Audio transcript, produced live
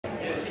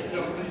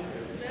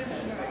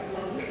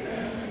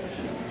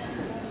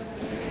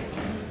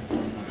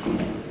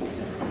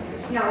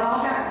Y'all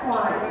all got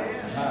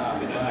quiet.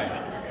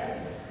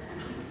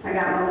 I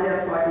got my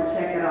list so I can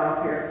check it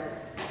off here.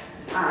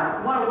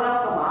 I want to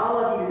welcome all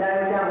of you today.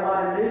 We've got a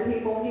lot of new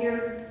people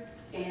here,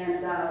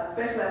 and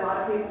especially a lot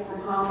of people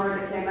from Homer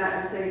that came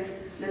out to see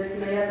Miss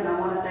Smith, and I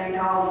want to thank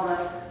all of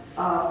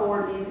the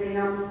Ford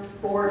Museum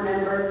board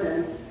members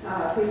and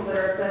people that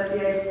are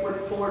associated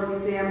with Ford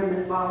Museum and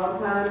Miss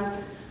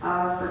Valentine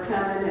for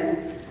coming.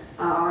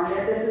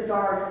 And this is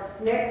our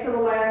next to the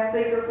last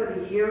speaker for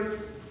the year.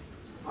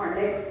 Our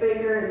next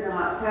speaker is in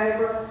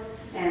October,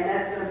 and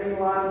that's going to be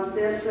Lonnie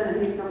Simpson,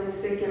 and he's going to be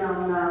speaking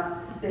on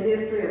the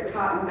history of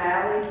Cotton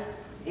Valley,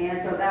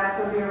 and so that's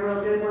going to be a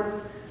real good one.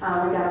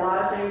 We got a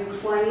lot of things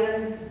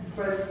planned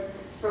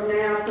from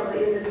now till the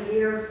end of the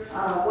year.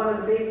 One of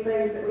the big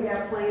things that we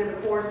have planned,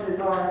 of course, is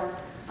our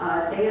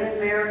dance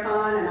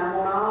marathon, and I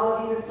want all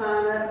of you to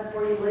sign up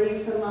before you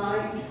leave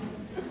tonight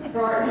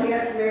for our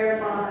dance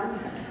marathon.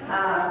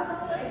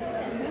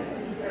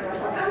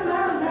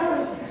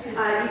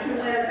 You can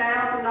win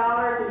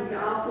 $1,000, and you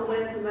can also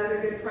win some other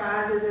good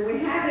prizes. And we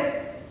have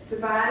it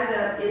divided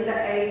up into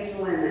age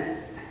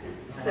limits,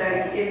 so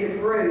in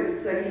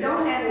groups. So you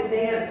don't have to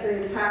dance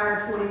the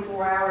entire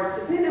 24 hours,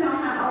 depending on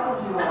how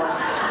old you are.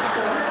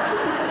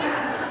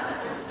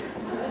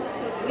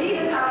 So, we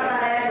even thought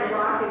about adding a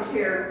rocking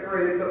chair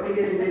group, but we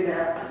didn't do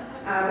that.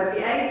 But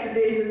the age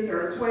divisions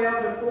are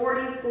 12 to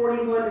 40,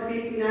 41 to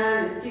 59,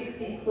 and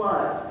 60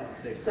 plus.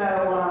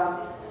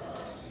 So.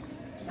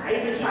 I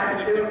even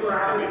tried to do it where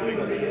I would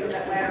even be in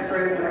that latter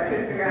group, but I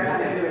couldn't figure out how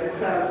to do it.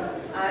 So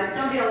it's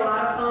going to be a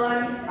lot of fun.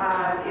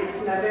 It's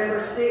November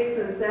 6th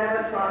and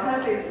 7th, so I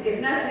hope if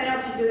nothing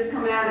else, you just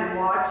come out and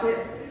watch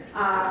it.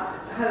 I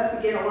hope to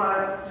get a lot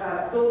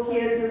of school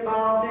kids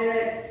involved in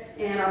it,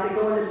 and I'll be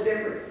going to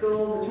different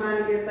schools and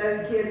trying to get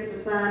those kids to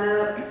sign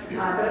up.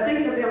 But I think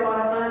it'll be a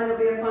lot of fun. It'll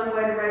be a fun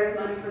way to raise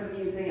money for the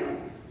museum.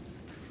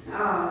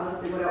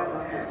 Let's see what else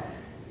I have.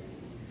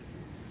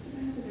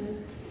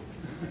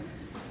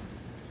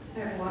 I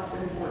have lots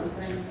of important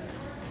things.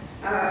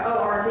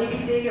 Our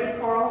DVD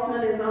of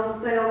Carlton is on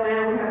sale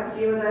now. We have a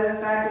few of those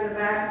back to the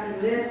back. If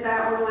you missed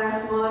that one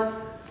last month,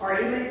 or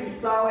even if you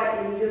saw it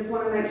and you just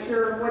want to make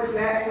sure what you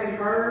actually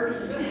heard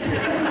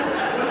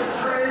is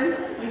true,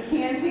 you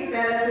can pick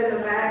that up in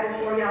the back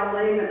before y'all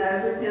leave, and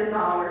those are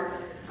 $10.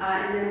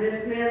 And then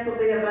Miss Smith's will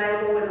be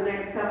available in the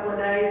next couple of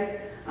days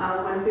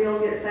when Phil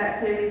gets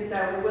that to me.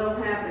 So we will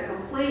have the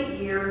complete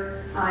year.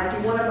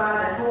 If you want to buy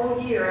the whole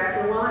year,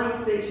 after Lonnie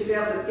speaks, you'll be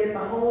able to get the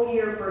whole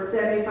year for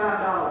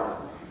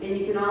 $75. And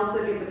you can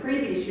also get the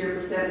previous year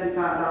for $75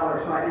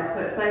 right now, so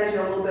it saves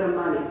you a little bit of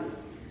money.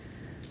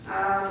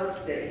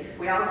 Let's see.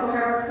 We also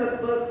have our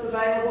cookbooks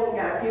available.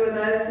 We've got a few of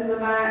those in the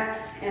back.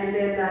 And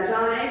then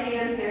John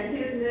Agan has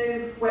his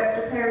new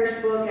Webster Parish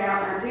book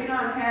out. I do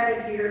not have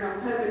it here, and I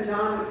was hoping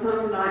John would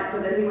come tonight so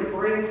that he would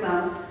bring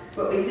some.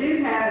 But we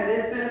do have, and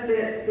this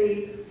benefits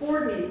the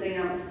Ford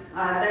Museum.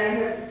 They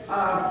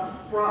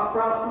have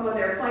brought some of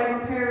their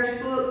Claiborne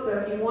Parish books, so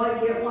if you want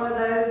to get one of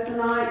those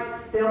tonight,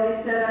 they'll be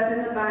set up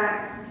in the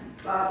back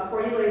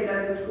before you leave.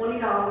 Those are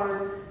 $20.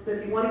 So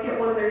if you want to get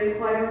one of their new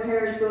Claiborne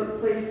Parish books,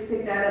 please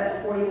pick that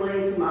up before you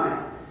leave tonight.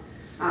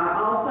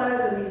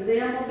 Also, the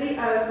museum will be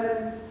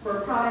open for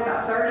probably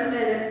about 30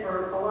 minutes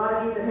for a lot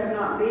of you that have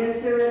not been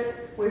to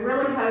it. We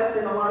really hope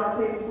that a lot of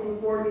people from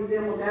the Ford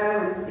Museum will go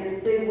and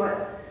see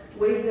what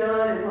we've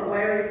done and what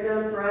Larry's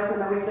done for us. I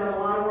know he's done a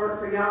lot of work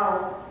for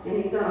y'all,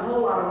 and he's done a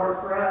whole lot of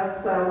work for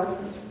us, so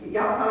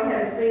y'all probably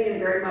haven't seen him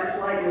very much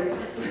lately.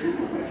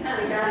 We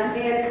kind of got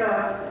him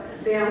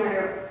handcuffed down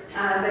there.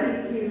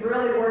 But he's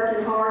really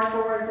working hard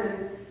for us,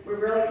 and we've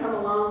really come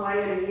a long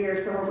way in a year,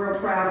 so we're real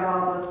proud of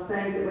all the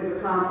things that we've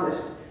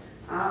accomplished.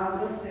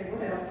 Let's see,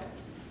 what else?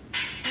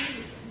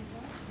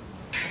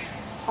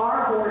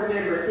 Our board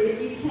members,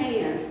 if you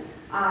can,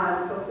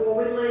 before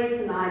we leave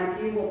tonight,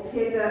 if you will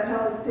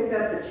help us pick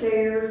up the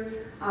chairs.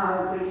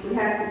 We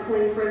have to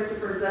clean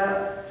Christopher's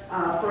up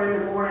for in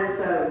the morning,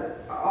 so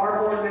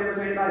our board members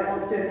or anybody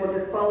wants to, we'll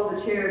just fold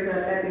the chairs up.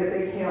 That'd be a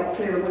big help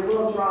too. And we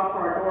will draw for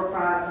our door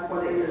prize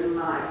before the end of the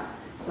night.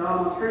 So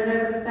I'm going to turn it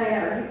over to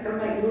Thad, or he's going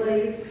to make me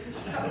leave.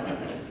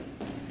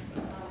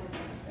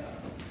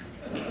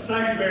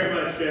 Thank you very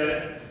much,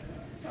 Shelley.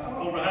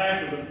 On behalf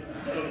of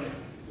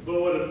the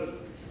board of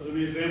the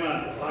museum,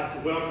 I'd like to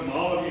welcome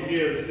all of you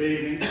here this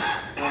evening.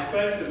 I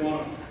especially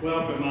want to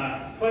welcome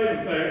my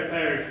Claiborne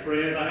Parish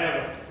friends. I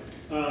have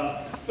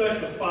a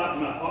special spot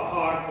in my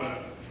heart for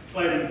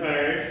Claiborne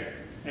Parish,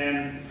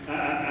 and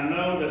I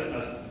know that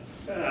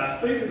our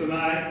speaker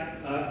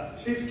tonight,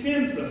 she's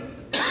kinsman.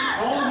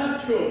 All of my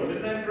children,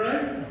 isn't that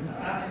great?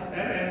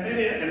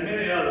 And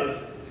many others,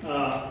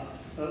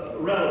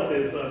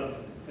 relatives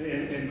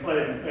in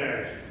Claiborne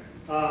Parish.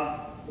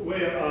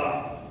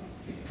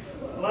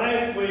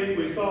 Last week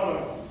we sort of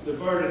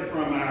diverted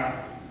from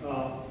our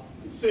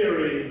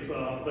series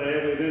there.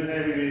 We've been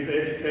having these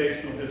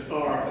educational,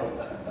 historical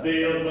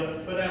deals,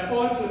 but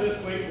unfortunately this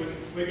week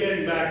we're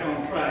getting back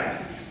on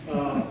track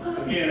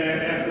again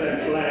after that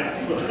collapse.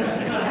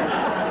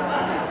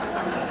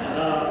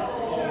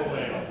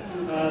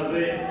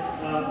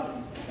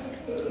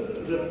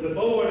 The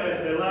board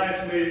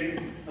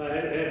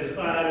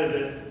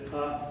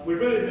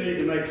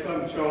make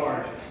some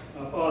charge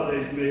for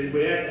these meetings.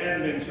 We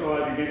haven't been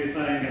charging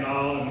anything at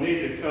all, and we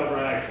need to cover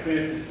our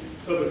expenses.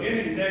 So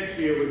beginning next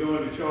year, we're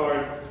going to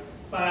charge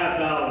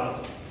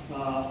 $5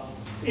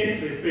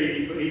 entry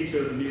fee for each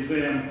of the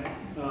museum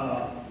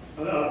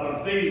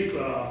of these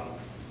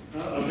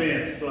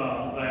events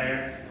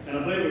there. And I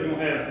believe we're going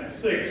to have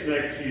 6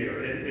 next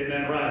year. Isn't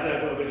that right?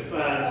 That's what we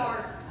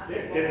decided.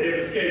 If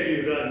the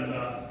schedule doesn't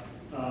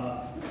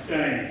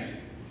change.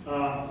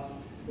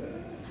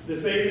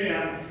 This evening,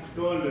 I'm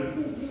going to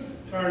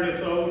turn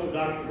this over to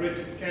Dr.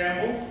 Richard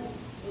Campbell,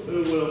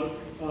 who will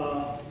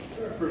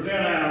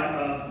present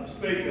our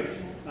speaker.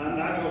 I'm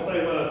not going to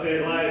say what I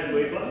said last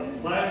week.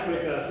 Last week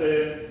I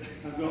said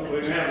we're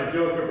going to have a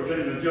joker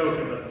presenting a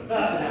joker.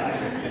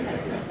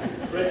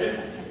 But Richard?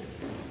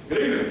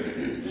 Good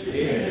evening. Good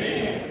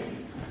evening.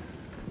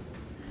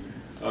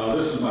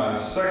 This is my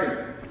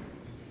second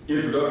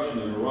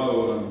introduction in a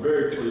row, and I'm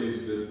very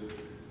pleased that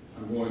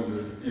I'm going to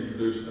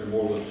introduce a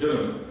more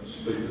legitimate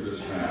speaker this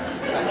time.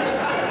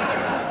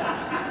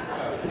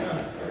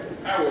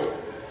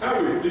 How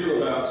we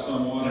feel about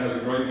someone has a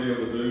great deal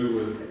to do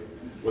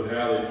with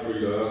how they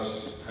treat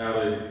us, how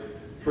they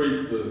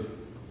treat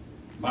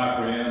my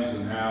friends,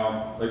 and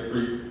how they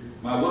treat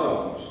my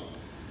loved ones.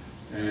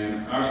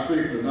 And our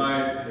speaker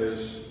tonight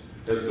has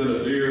been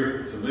a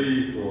dear to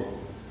me for,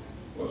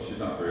 well, she's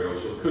not very old,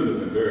 so it couldn't have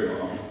been very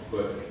long,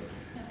 but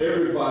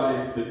everybody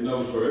that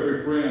knows her,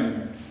 every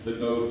friend that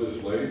knows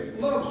this lady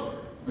loves her.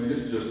 I mean,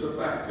 it's just a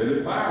fact. It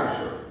admires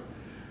her.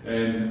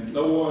 And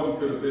no one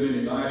could have been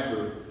any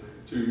nicer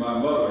to my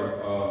mother,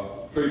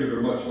 treated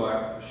her much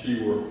like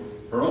she were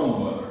her own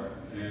mother.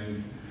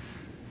 And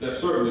that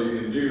certainly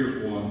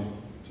endears one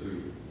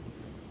to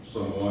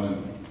someone,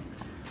 and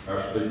our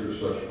speaker is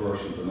such a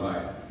person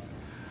tonight.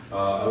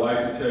 I'd like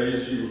to tell you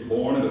she was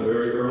born at a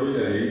very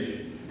early age.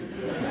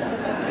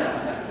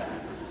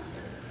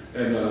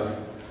 And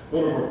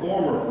one of her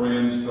former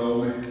friends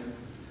told me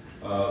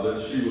that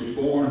she was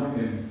born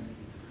in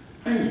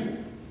Haynesville.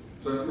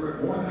 Is that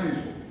correct? Born in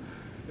Haynesville.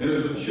 And it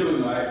was a chilly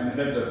night, and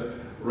had to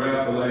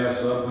wrap the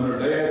lass up, and her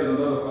dad and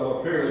another fellow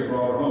apparently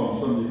brought her home.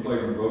 Some of you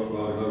Claiborne folks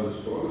probably know this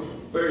story. It was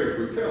very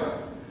retelling.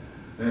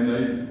 And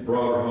they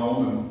brought her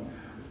home,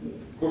 and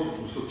of course it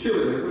was so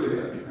chilly they really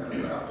had her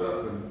wrapped up,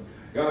 and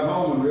got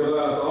home and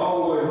realized all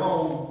the way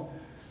home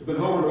they'd been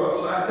holding her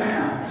upside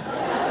down.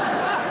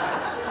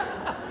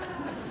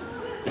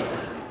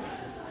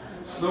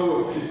 So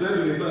if she says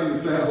anything that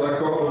sounds like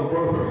calling a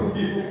brother,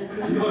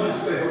 you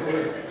understand what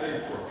they're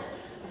saying for.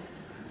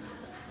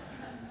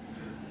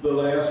 The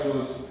lass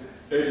was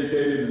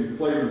educated in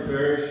Claiborne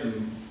Parish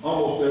and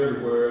almost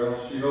everywhere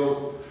else. She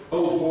holds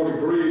more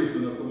degrees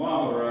than a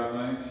thermometer, I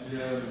think. She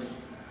has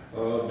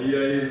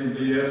BAs and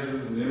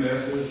BSs and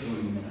MSs,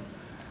 and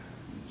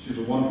she's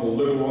a wonderful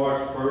liberal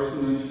arts person,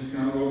 and she's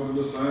kind of over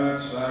to the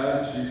science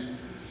side.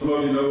 Some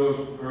of you know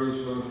her as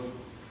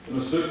an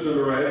assistant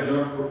or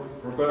adjunct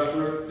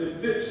professor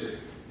at Dipsy.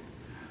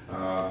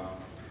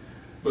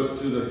 But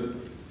to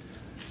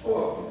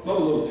another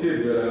little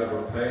tidbit out of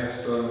her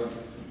past,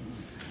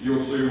 you'll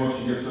see once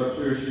she gets up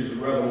here, she's a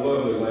rather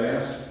lovely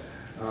lass.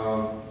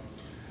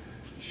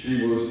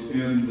 She was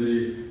in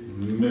the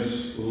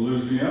Miss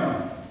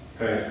Louisiana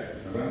pageant.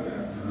 How about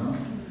that?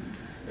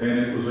 And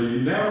it was a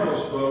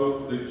unanimous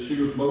vote that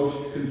she was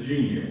most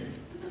congenial.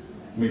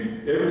 I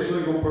mean, every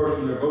single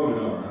person that voted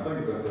on her. Now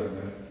think about that a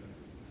minute.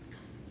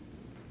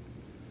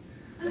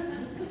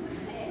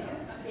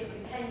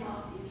 It became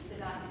obvious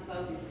that I had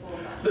voted for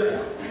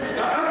myself.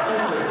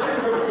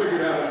 I'm going to figure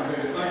it out in a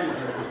minute. Thank you,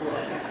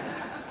 Beverly.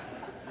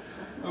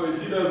 I mean,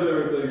 she does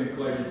everything in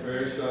Claiborne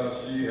Parish.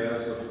 She has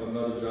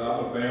another job,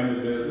 a family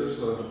business,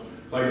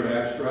 Claiborne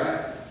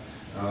Abstract.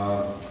 I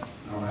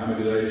don't know how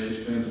many days she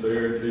spends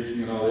there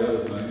teaching and all the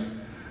other things.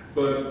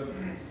 But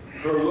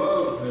her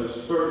love has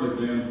certainly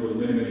been, for the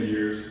many, many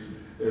years,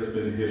 has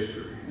been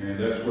history. And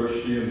that's where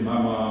she and my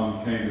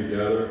mom came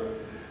together.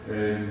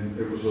 And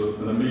it was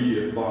an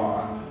immediate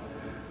bond.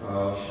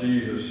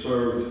 She has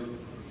served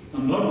a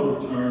number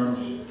of terms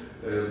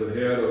as the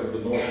head of the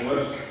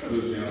North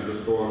Louisiana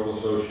Historical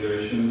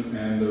Association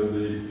and of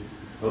the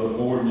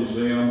Ford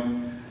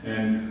Museum.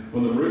 And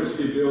when the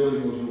Britsky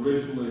building was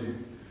originally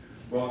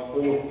brought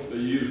forth to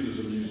be used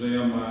as a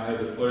museum, I had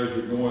the pleasure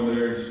of going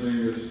there and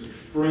seeing this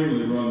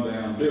extremely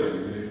run-down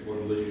building. And it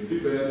wasn't leaking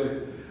too badly,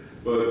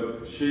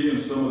 but she and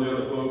some of the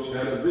other folks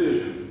had a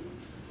vision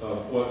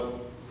of what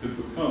could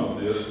become of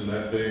this, and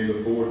that being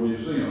the Ford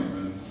Museum.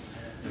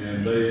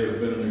 And they have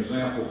been an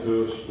example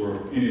to us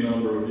for any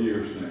number of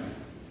years now.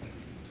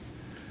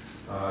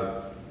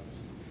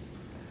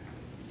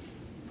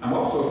 I'm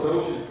also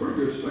told she's a pretty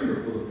good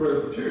singer for the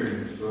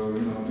Presbyterians, so if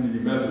any of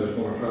you Methodists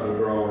want to try to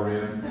draw her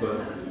in. But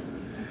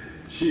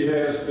she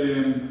has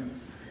been,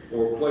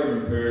 for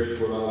Claiborne Parish,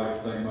 what I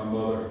like to think my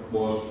mother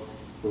was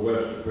for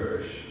Webster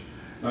Parish.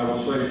 And I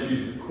would say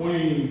she's the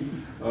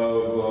queen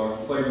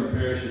of Claiborne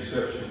Parish,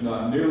 except she's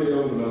not nearly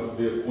old enough to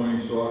be a queen,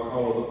 so I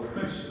call her the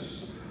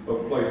princess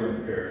of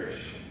Claiborne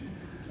Parish.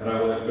 And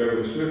I'll ask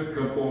Beverly Smith to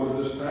come forward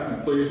at this time,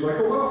 and please make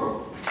her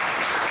welcome.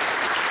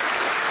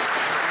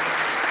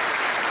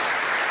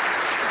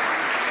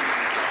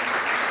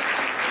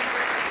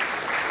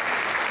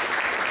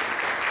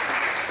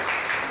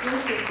 This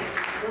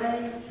is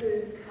way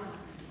too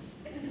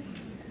kind.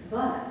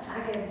 But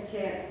I get a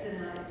chance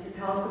tonight to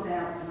talk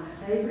about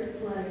my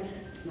favorite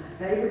place, my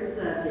favorite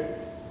subject,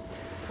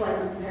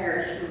 Claiborne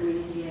Parish,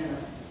 Louisiana.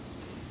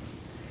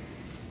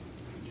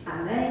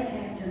 I may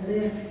have to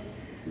lift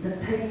the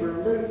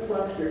paper a little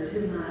closer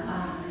to my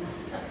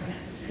eyes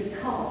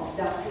because,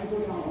 Dr.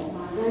 Woodall,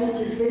 my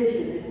range of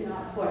vision is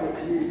not what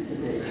it used to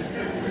be.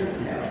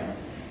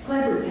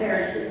 Claiborne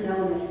Parish is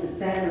known as the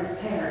Banner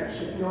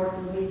Parish of North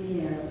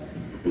Louisiana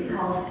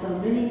because so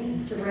many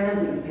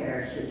surrounding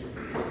parishes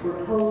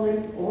were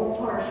wholly or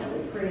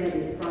partially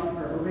created from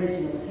her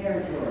original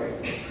territory.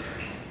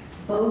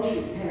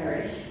 Dorcheat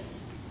Parish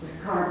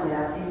was carved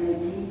out in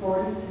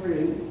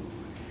 1843,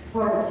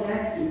 part of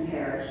Jackson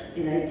Parish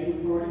in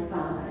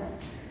 1845,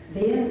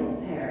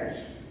 Beverly Parish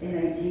in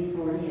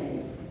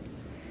 1848,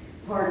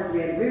 part of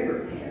Red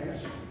River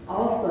Parish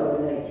also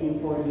in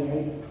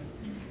 1848,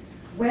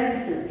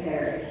 Webster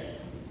Parish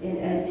in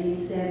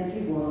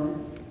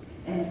 1871,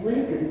 and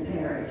Lincoln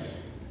Parish,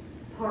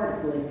 part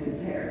of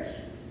Lincoln Parish,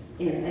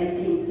 in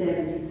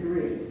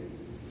 1873.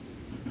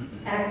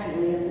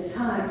 Actually, at the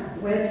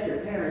time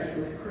Webster Parish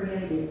was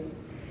created,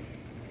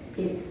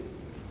 it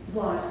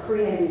was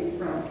created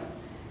from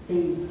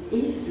the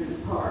eastern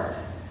part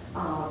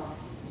of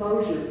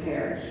Dorcheat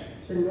Parish,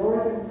 the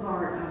northern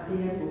part of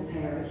Beverly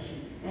Parish,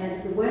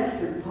 and the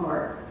western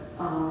part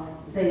of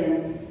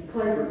then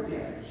Claiborne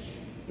Parish.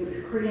 It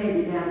was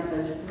created out of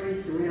those three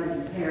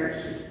surrounding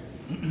parishes.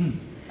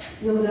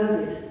 You'll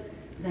notice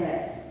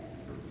that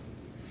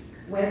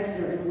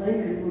Webster and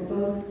Lincoln were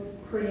both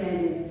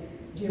created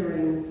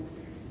during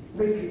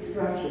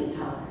Reconstruction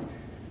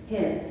times,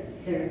 hence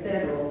their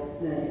federal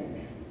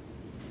names.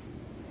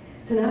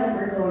 Tonight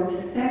we're going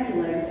to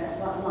speculate about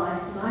what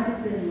life might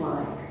have been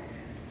like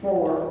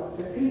for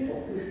the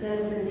people who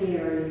settled in the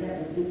area that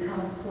would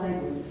become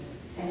Claiborne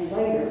and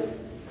later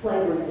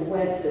Claiborne and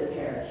Webster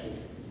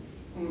parishes.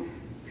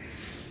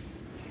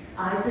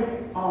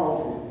 Isaac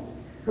Alden,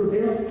 who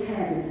built a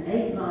cabin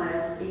 8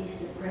 miles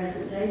east of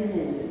present-day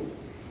Minden,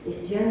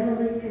 is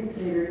generally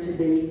considered to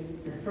be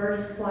the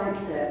first white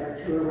settler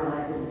to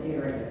arrive in the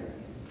area.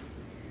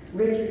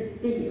 Richard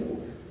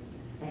Fields,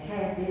 a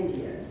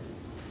half-Indian,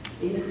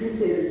 is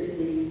considered to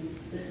be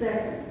the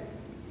second.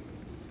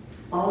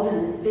 Alden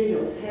and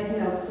Fields had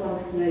no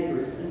close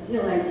neighbors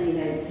until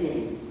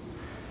 1818.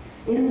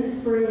 In the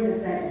spring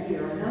of that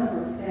year, a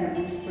number of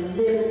families from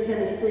Middle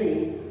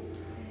Tennessee,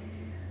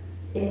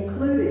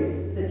 including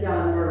the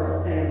John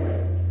Merle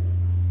family,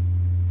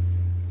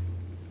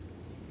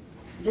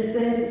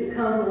 descended the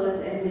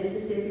Cumberland and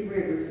Mississippi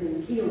rivers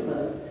in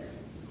keelboats,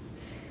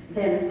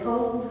 then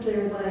poled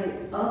their way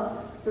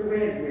up the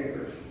Red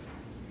River,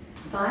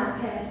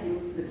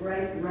 bypassing the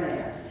Great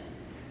Raft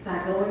by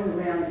going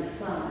around the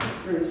side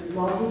through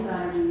Loggy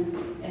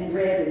Bayou and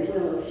Red and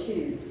Willow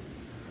Chutes.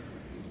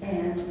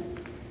 And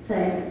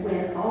they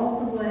went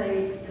all the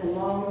way to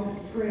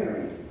Long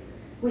Prairie,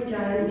 which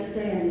I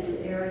understand is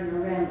the area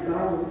around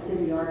Garland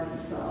City,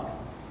 Arkansas,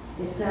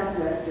 in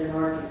southwestern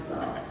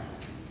Arkansas.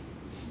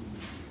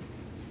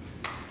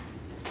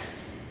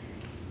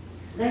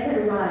 They had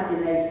arrived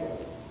in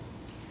April.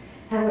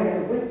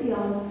 However, with the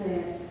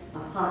onset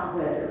of hot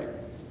weather,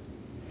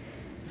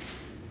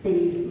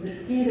 the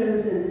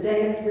mosquitoes in the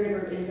damp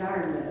river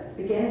environment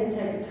began to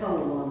take a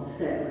toll on the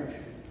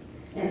settlers,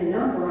 and a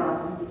number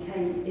of them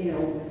became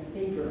ill with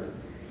fever.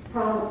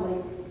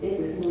 Probably it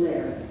was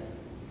malaria.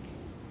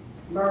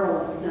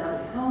 Merle was not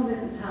at home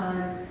at the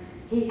time.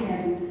 He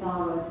hadn't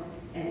followed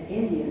an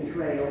Indian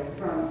trail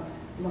from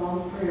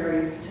Long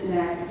Prairie to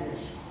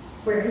Natchitoches,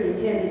 where he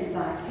intended to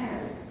buy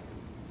cattle.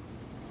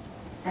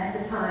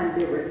 At the time,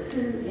 there were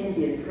 2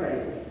 Indian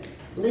trails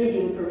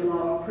leading from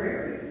Long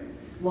Prairie,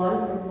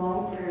 one from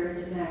Long Prairie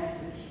to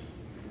Natchitoches,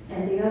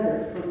 and the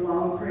other from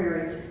Long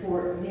Prairie to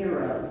Fort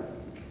Miro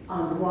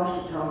on the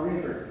Washita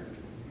River.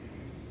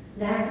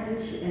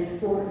 Natchitoches and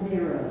Fort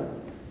Miro,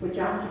 which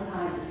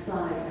occupied the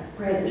site of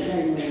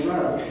present-day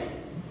Monroe,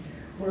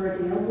 were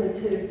the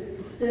only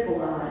 2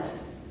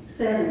 civilized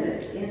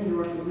settlements in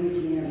North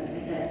Louisiana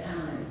at that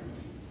time.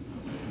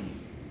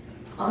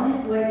 On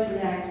his way to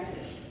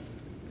Natchitoches,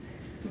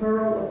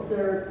 Merle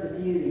observed the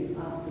beauty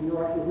of the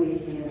North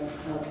Louisiana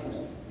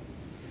uplands.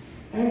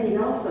 And he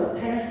also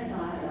passed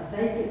by a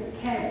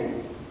vacant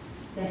cabin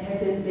that had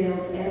been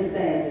built and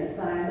abandoned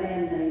by a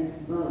man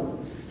named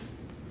Bose.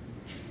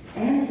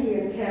 And he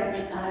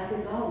encountered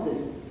Isaac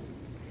Alden,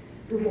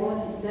 who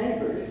wanted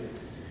neighbors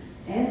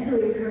and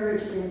who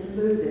encouraged him to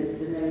move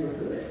into the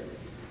neighborhood.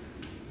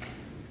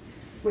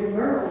 When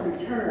Merle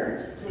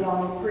returned to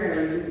Long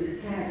Prairie with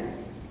his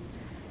cabin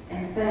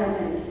and found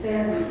that his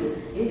family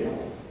was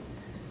ill,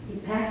 he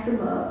packed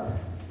them up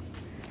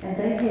and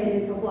they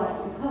headed for what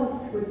he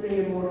hoped would be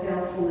a more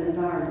healthful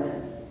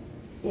environment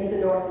in the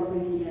North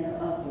Louisiana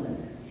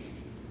uplands.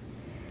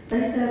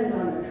 They settled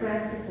on a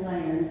tract of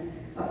land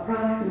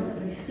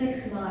approximately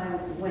 6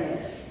 miles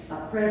west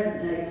of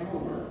present-day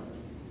Homer.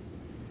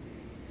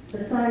 The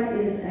site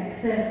is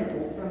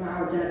accessible from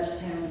our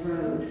Dutchtown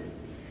Road,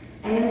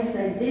 and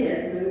they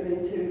did move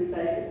into the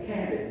vacant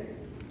cabin.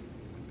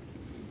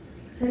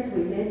 Since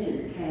we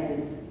mentioned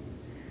cabins,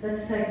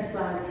 let's take a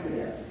side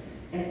trip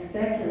and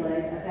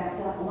speculate about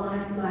what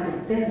life might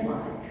have been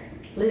like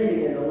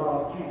living in a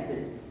log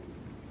cabin.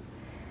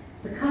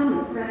 The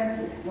common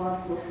practice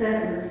was for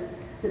settlers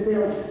to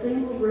build a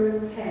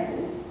single-room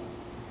cabin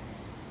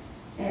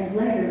and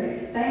later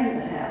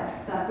expand the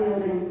house by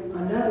building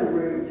another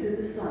room to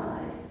the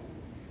side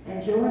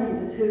and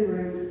joining the two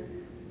rooms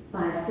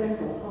by a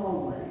central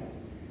hallway,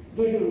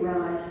 giving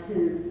rise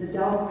to the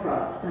dog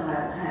trot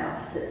style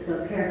house that's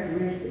so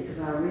characteristic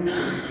of our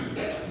region.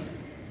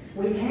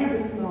 We have a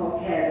small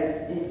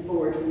cabin in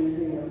Ford's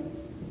museum.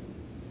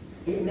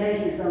 It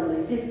measures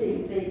only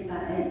 15 feet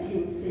by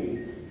 18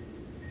 feet.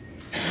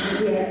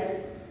 And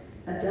yet,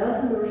 a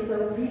dozen or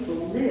so people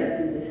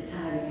lived in this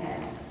tiny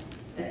house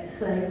at the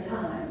same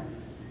time.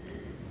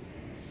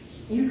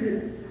 You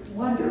could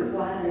wonder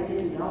why they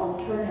didn't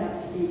all turn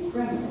out to be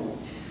criminals,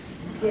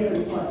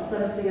 given what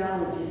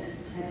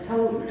sociologists have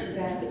told us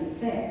about the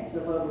effects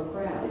of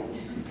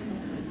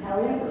overcrowding.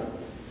 However,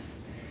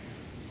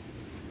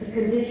 the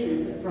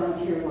conditions of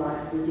frontier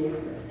life were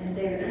different, and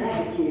their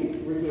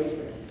attitudes were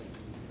different.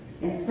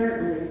 And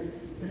certainly,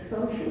 the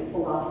social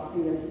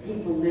philosophy of the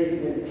people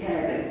living in the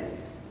cabin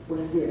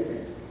was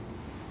different.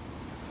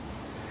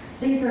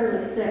 These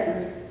early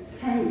settlers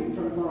came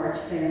from large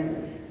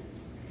families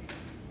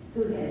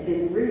who had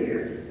been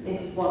reared in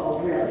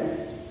squalid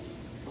dwellings.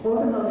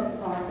 For the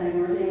most part, they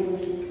were of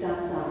English and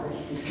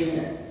Scotch-Irish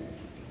descent,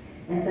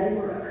 and they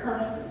were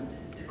accustomed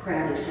to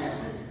crowded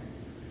houses.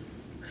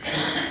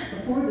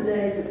 Before the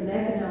days of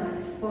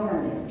mechanized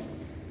farming,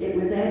 it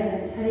was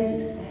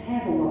advantageous to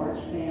have a large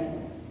family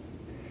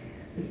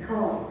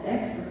because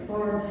extra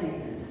farm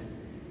hands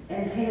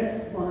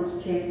enhanced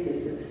one's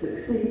chances of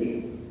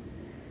succeeding,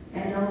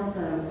 and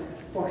also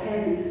for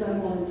having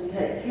someone to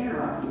take care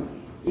of you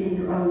in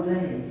your old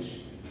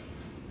age.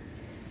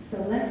 So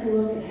let's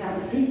look at how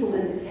the people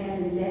in the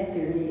cabin met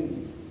their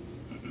needs.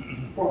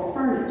 For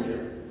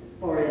furniture,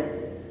 for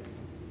instance,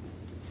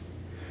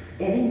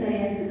 any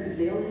man who could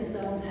build his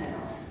own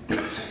house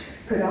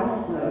could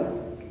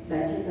also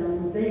make his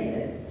own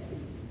bed.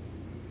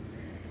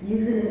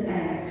 Using an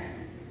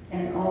axe,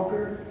 an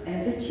auger,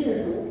 and a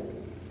chisel,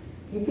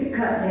 he could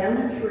cut down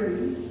a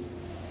tree,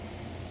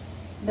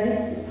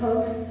 make the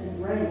posts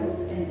and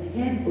rails and the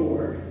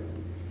headboard,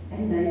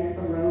 and make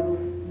a rope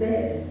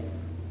bed.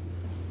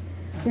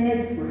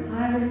 Beds were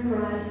highly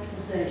prized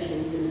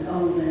possessions in the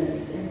old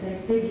days, and they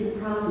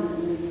figured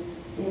prominently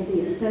in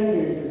the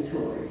estate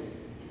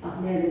inventories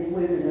of men and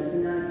women of the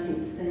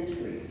 19th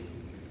century.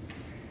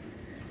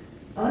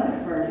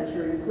 Other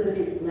furniture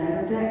included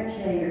ladder-back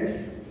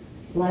chairs,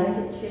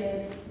 blanket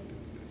chests,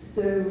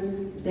 stools,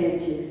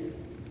 benches,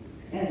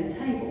 and a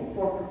table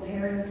for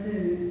preparing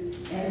food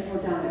and for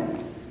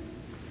dining.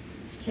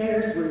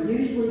 Chairs were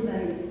usually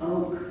made of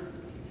oak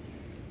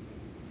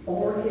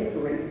or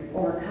hickory,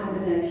 or a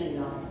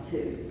combination of the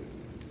two.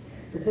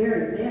 The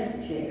very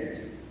best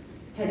chairs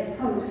had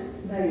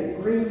posts made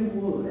of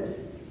green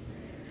wood,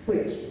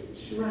 which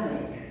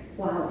shrank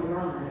while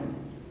drying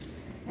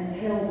and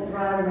held the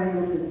dry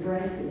rails and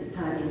braces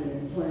tightly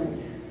in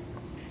place.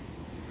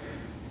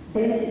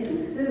 Benches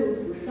and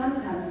stools were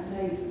sometimes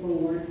made of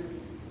boards,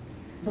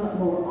 but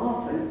more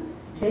often,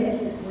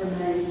 benches were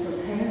made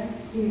from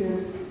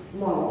half-hewn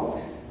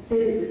logs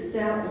fitted with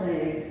stout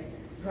legs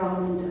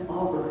drawn into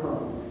auger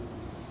holes.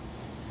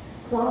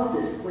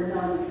 Closets were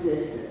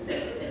non-existent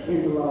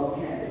in the log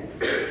cabin,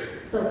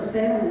 so the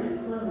family's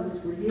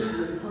clothes were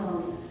usually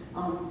hung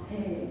on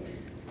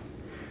pegs,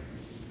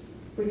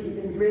 which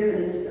had been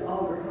driven into the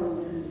auger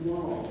holes in the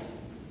walls.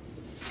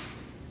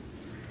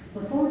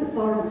 Before the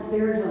farm was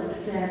very well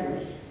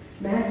established,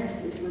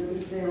 mattresses would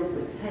be filled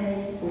with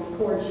hay or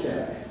corn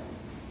shucks.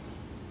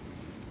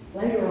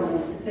 Later on,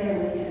 if the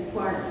family had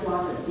acquired a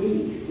flock of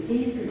geese, the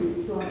geese could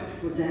be plucked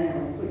for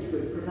down, which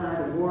would provide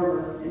a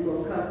warmer and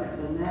more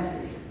comfortable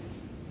mattress.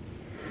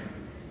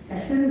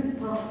 As soon as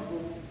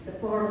possible, the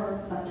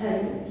farmer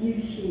obtained a few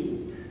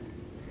sheep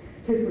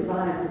to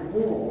provide the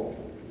wool,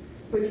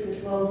 which was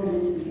woven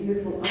into the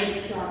beautiful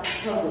oak-shot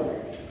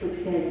coverlets,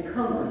 which gave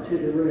color to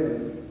the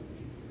room.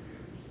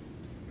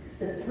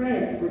 The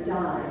threads were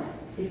dyed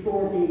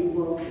before being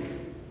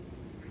woven.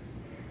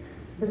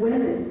 The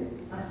women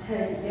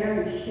obtained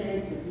various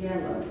shades of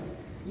yellow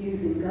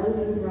using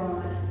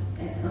goldenrod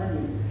and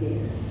onion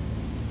skins.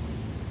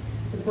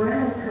 The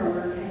brown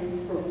color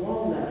came from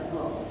walnut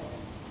hulls.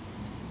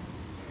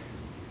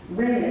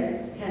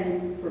 Red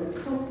came from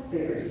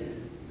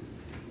cokeberries.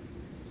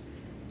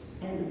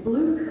 And the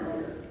blue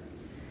color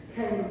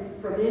came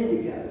from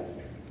indigo,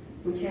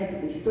 which had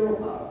to be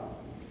store-bought.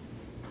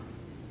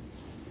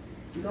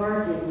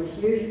 Gardening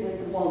was usually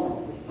the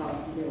woman's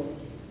responsibility.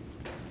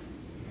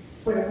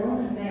 When a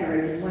woman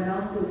married and went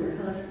off with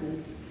her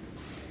husband,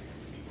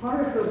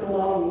 part of her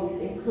belongings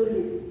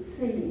included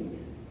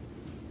seeds.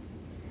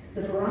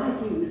 The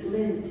variety was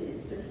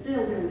limited, but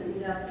still there was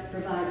enough to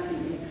provide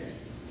some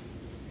interest.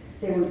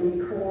 There would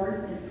be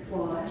corn and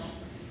squash,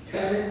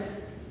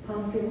 turnips,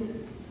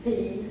 pumpkins,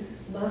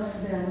 peas,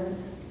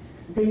 muskmelons,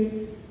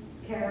 beets,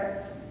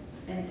 carrots,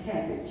 and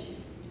cabbage.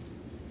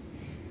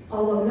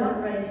 Although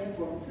not raised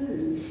for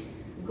food,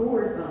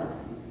 gourd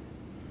vines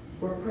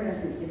were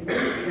present in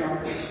most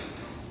gardens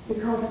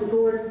because the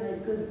gourds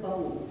made good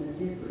bowls and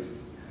dippers,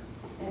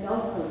 and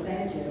also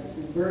banjos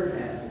and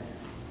birdhouses,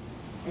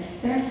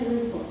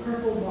 especially for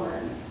purple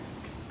martins.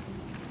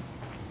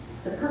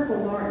 The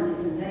purple martin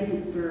is a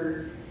native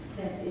bird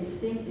that's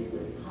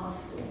instinctively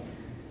hostile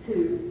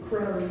to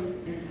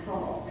crows and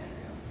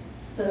hawks.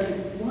 So that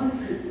if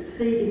one could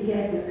succeed in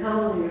getting a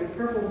colony of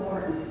purple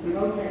martins to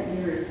locate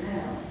near his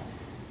house,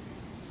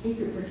 he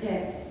could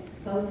protect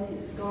both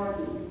his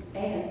garden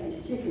and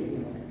his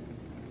chicken yard.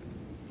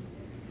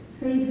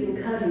 Seeds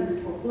and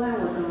cuttings for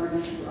flower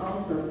gardens were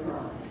also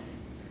prized.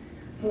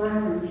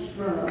 Flowering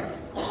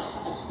shrubs,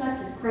 such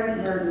as crepe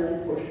myrtle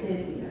and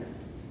forsythia,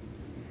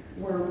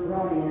 were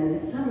brought in,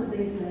 and some of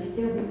these may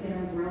still be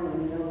found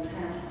growing in old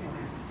house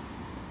sites.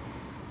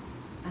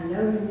 I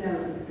know you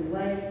know that the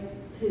way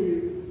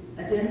to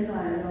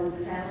identify an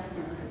old house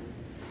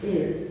site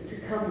is to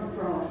come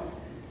across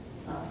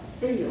a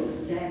field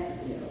of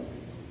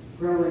daffodils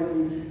growing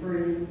in the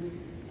spring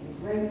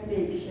and great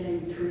big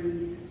shade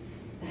trees.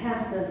 The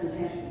house doesn't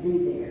have to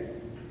be there,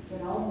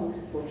 but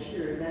almost for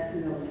sure that's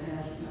an old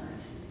house site.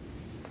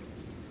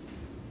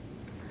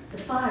 The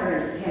fire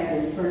in the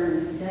cabin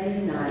burned day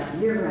and night,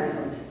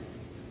 year-round,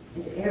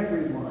 and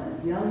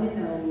everyone, young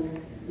and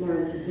old,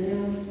 learned to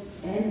build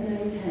and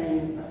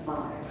maintain a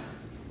fire.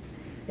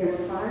 There were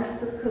fires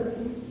for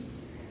cooking,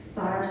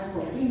 fires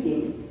for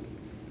heating,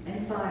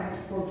 and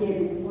fires for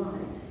giving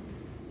light.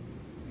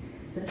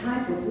 The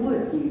type of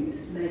wood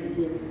used made a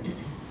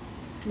difference.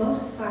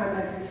 Most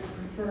firemakers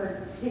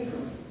preferred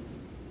hickory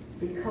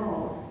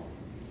because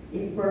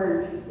it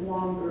burned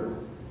longer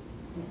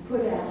and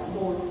put out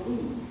more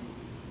heat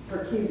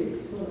per cubic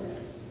foot.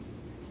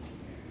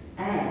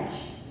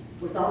 Ash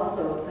was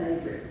also a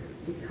favorite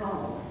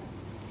because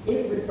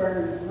it would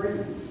burn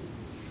green.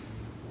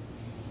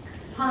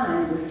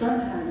 Pine was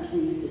sometimes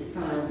used as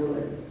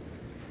firewood,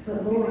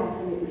 but more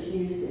often it was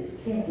used as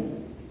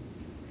kindling.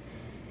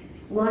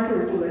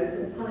 Lighter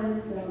wood from pine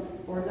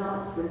stumps or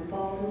knots from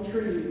fallen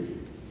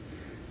trees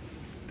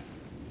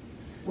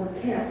were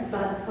kept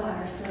by the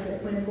fire so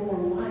that when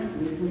more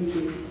light was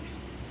needed,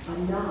 a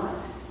knot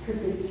could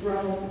be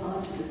thrown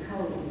onto the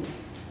coals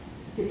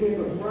to give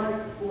a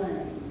bright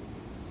flame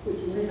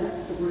which lit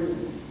up the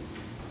room.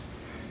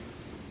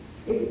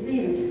 It would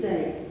be a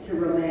mistake to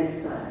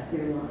romanticize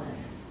their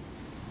lives.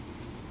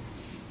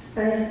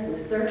 Space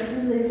was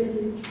certainly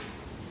limited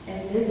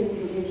and living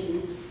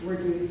conditions were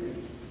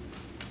different.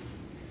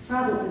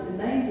 Probably the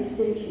main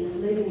distinction of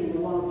living in a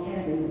log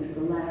cabin was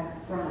the lack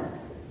of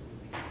privacy.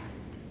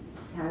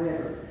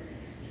 However,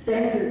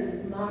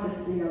 standards of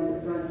modesty on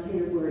the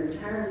frontier were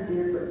entirely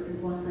different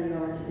from what they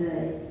are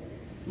today,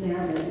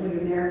 now that we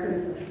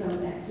Americans are so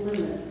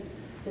affluent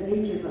that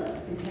each of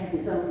us can have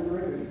his own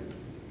room.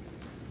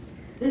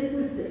 This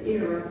was the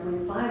era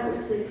when 5 or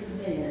 6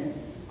 men,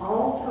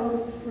 all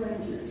total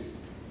strangers,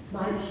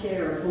 might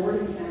share a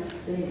boarding house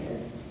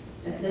bed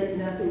and think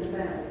nothing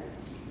about it.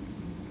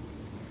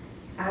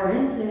 Our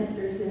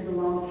ancestors in the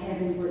log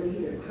cabin were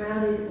either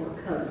crowded or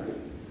cozy,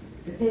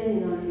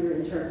 depending on your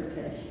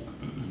interpretation.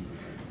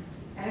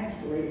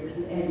 Actually, it was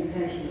an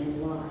education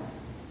in life.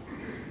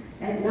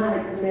 At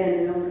night, the men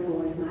and older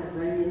boys might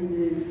bring in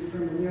news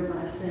from a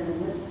nearby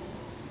settlement.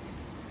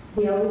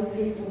 The old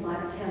people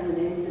might tell an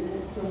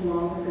incident from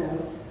long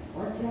ago,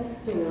 or tell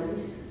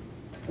stories,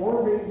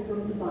 or read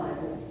from the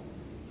Bible.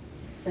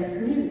 They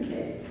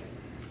communicated.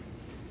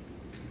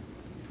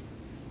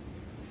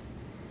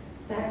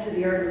 Back to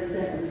the early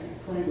settlers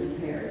of Claiborne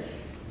Parish.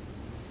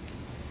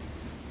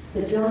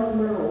 The John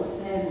Merle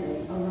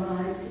family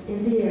arrived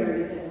in the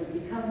area that would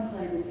become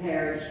Claiborne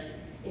Parish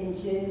in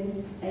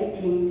June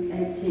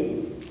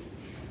 1818.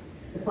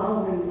 The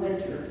following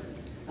winter,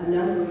 a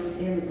number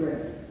of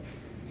immigrants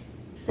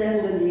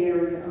settled in the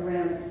area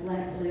around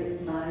Flat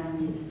Lick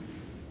Bayou.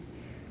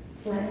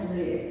 Flat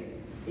Lick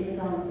is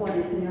on what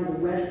is now the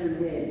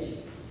western edge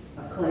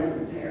of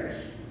Claiborne Parish.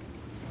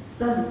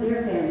 Some of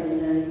their family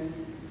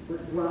names were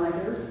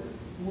Ryder,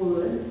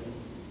 Wood,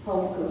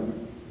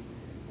 Holcomb,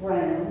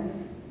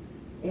 Browns,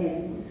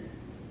 Evans,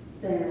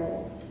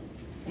 Bell,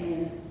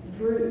 and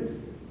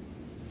Drew.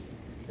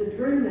 The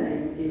Drew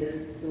name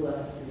is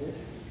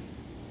illustrious.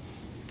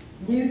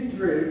 Duke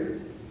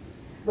Drew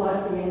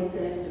was the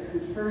ancestor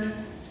who first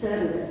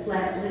settled at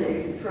Flat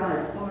Lick and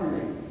tried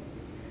farming,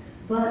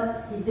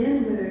 but he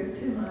then moved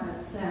 2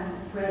 miles south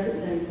of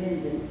present-day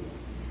Minden,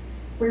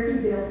 where he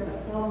built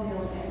a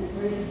sawmill and a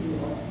grist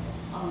mill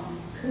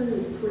on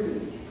Cooley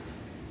Creek,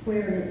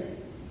 where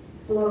it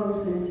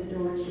flows into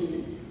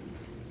Dorcheat.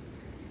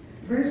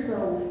 Drew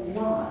sold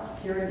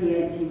lots during the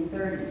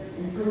 1830s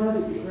and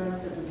promoted the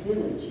growth of a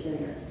village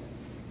there.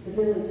 The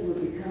village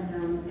would become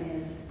known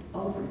as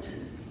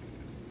Overton.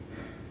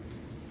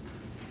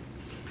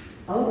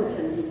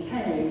 Overton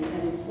became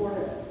an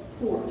important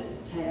port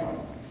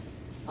town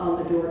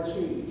on the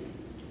Dorcheat.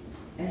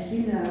 As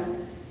you know,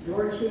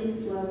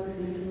 Dorcheat flows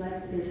into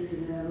Lake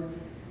Bistineau,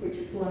 which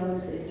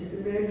flows into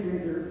the Red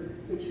River,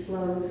 which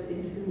flows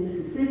into the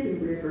Mississippi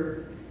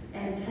River,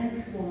 and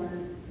takes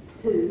one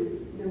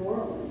to New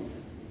Orleans,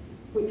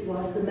 which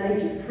was the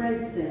major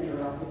trade center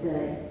of the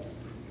day.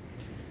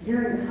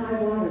 During the high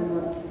water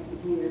months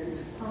of the year, it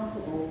was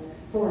possible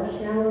for a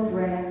shallow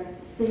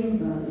draft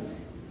steamboat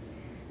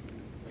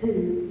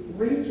to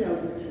reach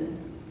Overton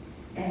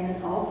and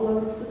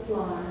offload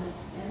supplies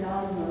and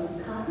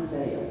unload cotton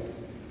bales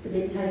to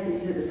be taken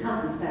to the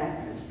cotton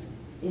factories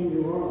in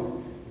New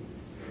Orleans.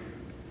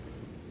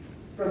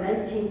 From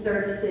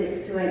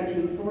 1836 to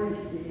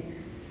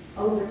 1846,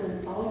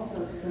 Overton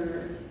also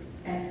served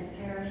as the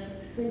parish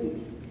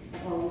seat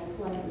of Old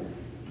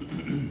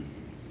Claiborne.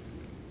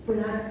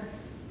 When I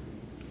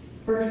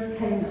first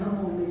came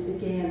home and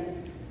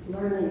began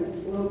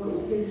learning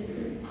local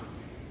history,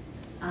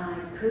 I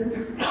couldn't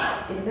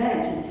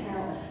imagine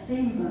how a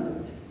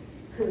steamboat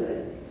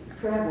could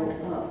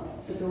travel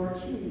up the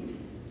Dorcheat.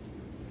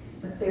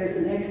 But there's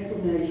an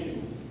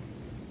explanation.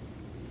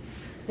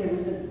 There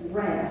was a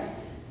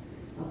raft,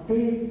 a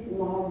big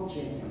log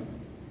jam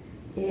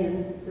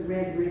in the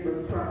Red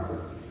River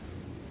proper.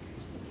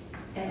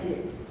 And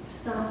it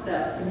stopped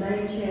up the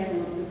main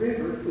channel of the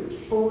river, which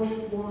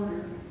forced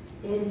water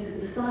into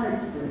the side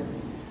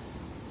streams,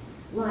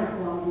 like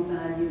Loggy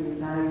Bayou and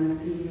Bayou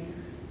Pierre.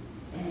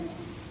 And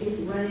it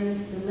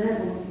raised the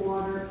level of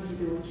water in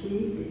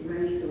Dorcheat, it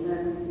raised the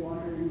level of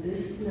water in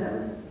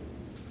Bisno.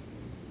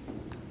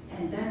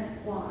 And that's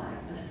why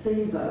a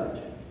steamboat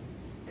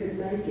could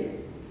make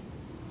it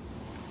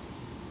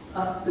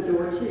up the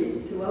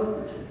Dorcheat to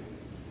Overton.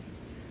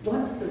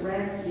 Once the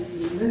raft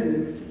was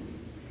removed,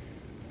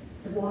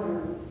 the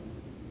water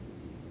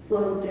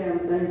flowed down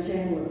the main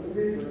channel of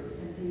the river,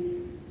 and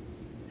these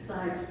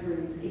side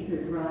streams either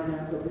dried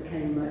up or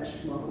became much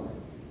smaller.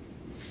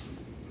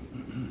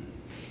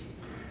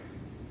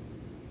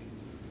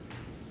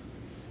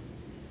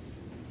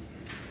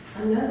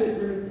 Another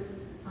group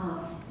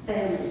of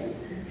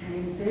families who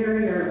came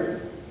very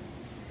early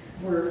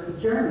were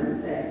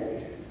German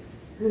families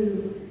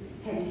who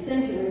had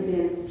essentially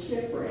been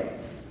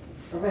shipwrecked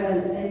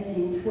around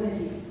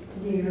 1820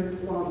 near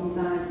Loggy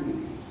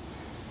Bayou.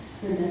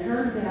 When they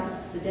heard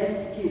about the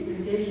destitute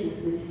condition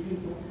of these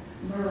people,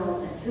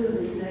 Merle and two of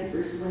his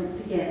neighbors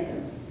went to get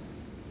them,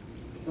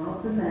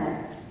 brought them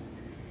back.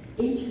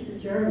 Each of the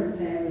German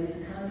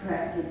families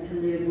contracted to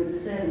live with a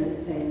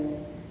settlement family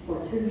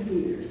for 2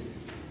 years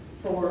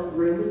for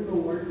room and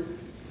board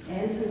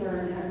and to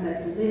learn how to make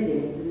a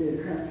living in the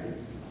new country.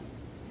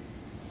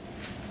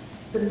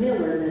 The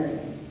Miller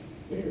name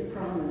is a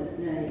prominent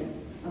name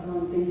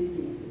among these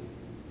people.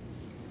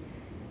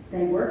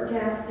 They worked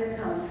out their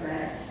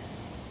contracts,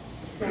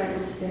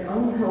 established their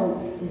own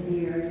homes in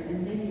the area,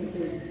 and many of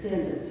their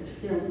descendants are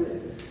still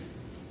with us.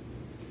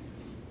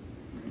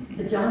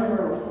 The John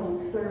Merle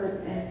home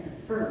served as the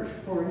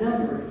first for a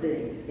number of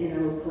things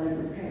in Old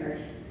Claiborne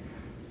Parish.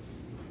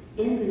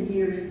 In the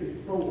years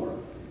before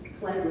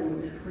Claiborne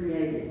was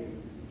created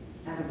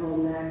out of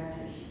Old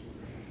Natchitoches,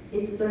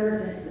 it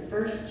served as the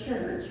first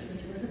church,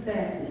 which was a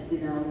Baptist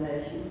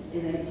denomination,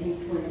 in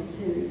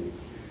 1822.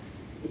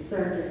 It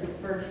served as the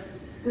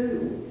first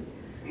school.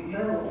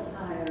 Merle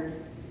hired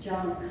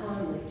John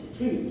Conley to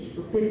teach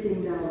for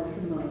 $15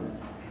 a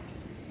month.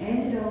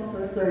 And it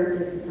also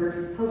served as the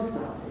first post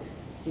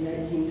office in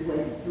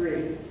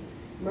 1823.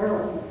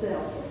 Merle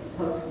himself was the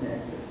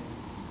postmaster.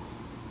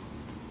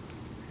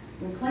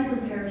 When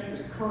Claiborne Parish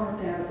was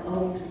carved out of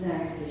Old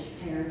Natchitoches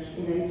Parish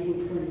in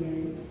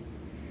 1828,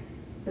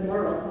 the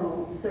Merle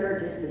home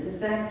served as the de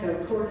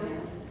facto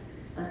courthouse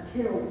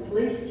until the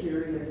police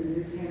jury of the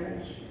new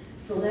parish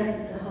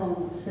selected the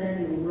home of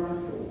Samuel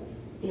Russell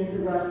in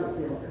the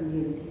Russellville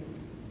community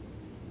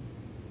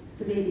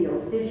to be the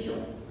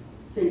official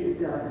seat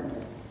of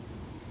government.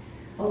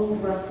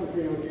 Old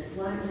Russellville is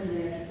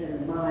slightly less than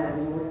a mile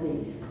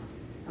northeast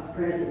of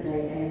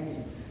present-day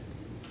Athens.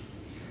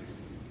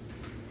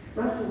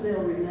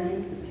 Russellville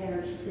remained the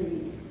parish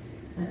seat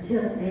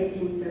until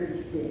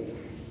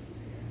 1836.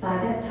 By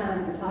that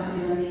time, the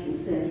population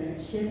center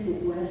had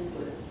shifted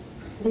westward,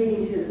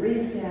 leading to the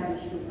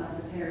reestablishment of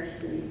the parish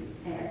seat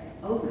at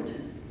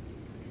Overton,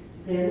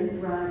 then a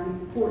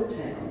thriving port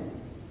town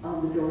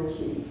on the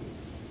Dorcheat.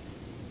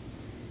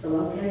 The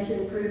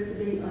location proved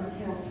to be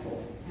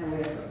unhelpful,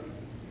 however.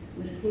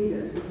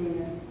 Mosquitoes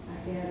again,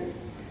 I gathered.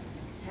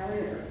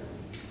 However,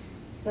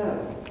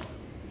 so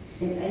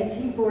in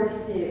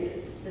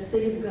 1846, the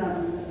seat of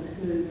government was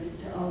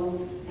moved to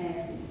Old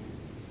Athens.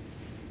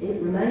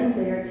 It remained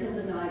there till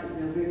the night of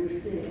November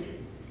 6,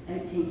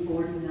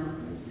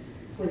 1849,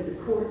 when the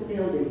court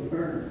building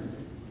burned,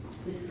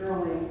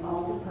 destroying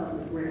all the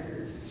public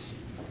records.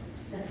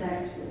 That's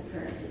actually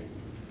tragic.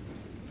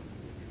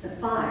 The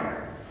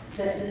fire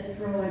that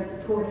destroyed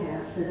the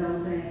courthouse at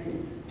Old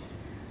Athens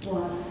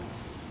was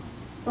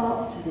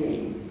thought to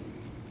be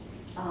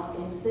of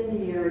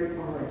incendiary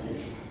origin,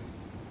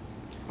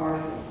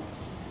 arson.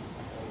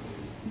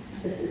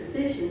 The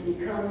suspicion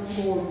becomes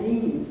more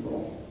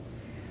meaningful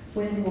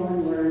when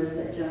one learns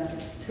that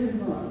just 2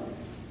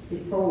 months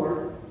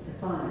before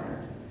the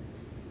fire,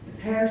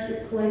 the parish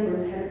of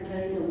Claiborne had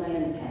obtained a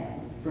land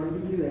patent from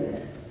the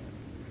U.S.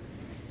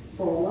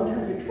 for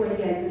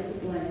 120 acres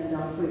of land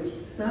on which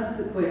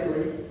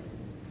subsequently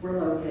were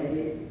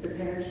located the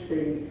parish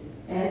seat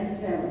and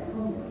the town of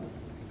Homer.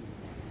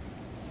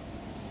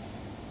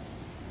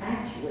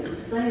 Actually, the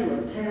sale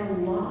of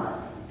town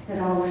lots had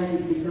already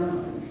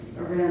begun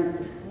around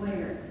the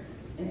square,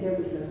 and there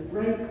was a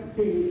great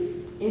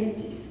big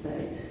empty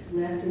space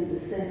left in the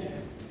center,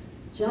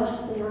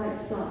 just the right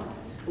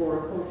size for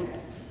a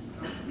courthouse.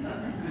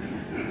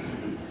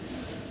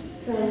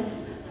 So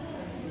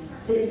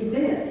the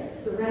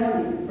events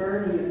surrounding the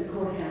burning of the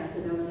courthouse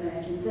at Old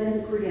Athens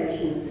and the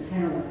creation of the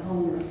town of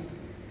Homer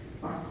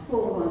are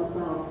full of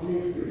unsolved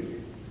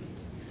mysteries.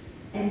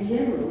 And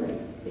generally,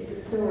 it's a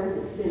story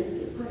that's been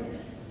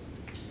suppressed.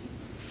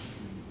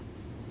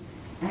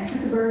 After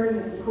the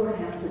burning of the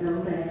courthouse at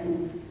Old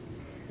Athens,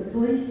 the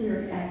police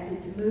jury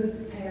acted to move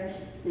the parish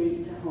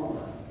seat to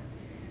Homer,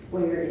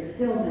 where it's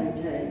still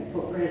maintained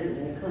for present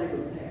in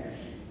Claiborne Parish.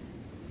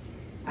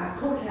 Our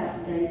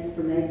courthouse dates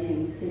from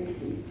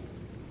 1860.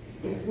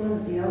 It's one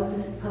of the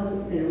oldest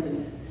public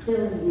buildings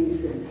still in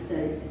use in the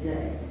state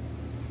today.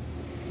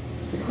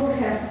 The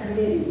courthouse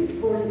committee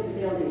reported the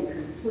building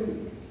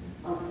complete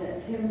on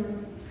September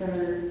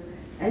 3rd,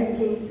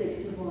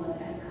 1861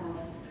 at a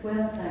cost of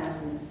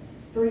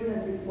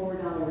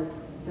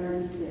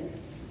 $12,304.30.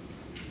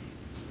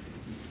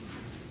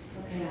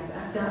 Okay,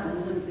 I've gotten a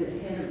little bit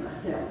ahead of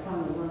myself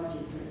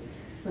chronologically,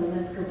 so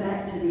let's go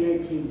back to the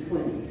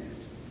 1820s.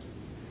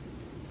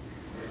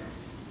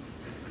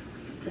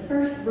 The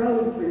first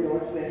road through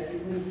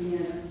northwest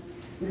Louisiana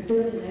was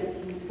built in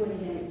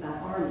 1828 by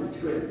Army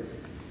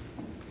troops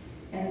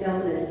and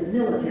known as the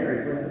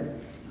Military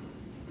Road.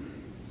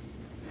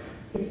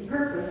 Its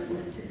purpose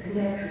was to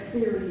connect a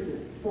series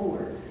of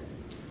forts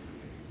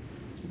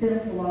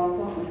built along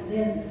what was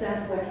then the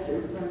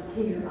southwestern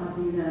frontier of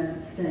the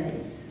United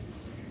States.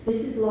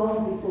 This is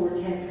long before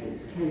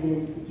Texas came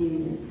into the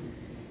Union,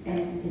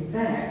 and in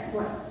fact,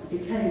 what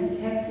became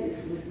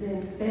Texas was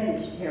then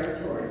Spanish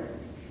territory.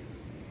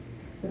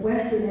 The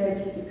western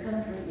edge of the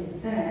country, in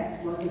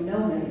fact, was a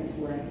no man's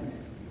land,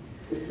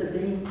 the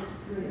Sabine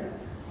Strip,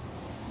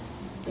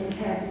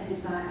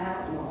 inhabited by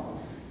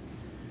outlaws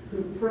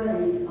who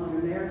preyed on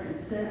American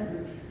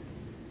settlers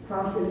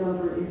crossing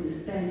over into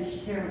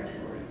Spanish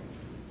territory.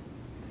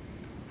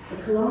 The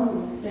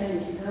colonial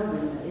Spanish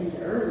government in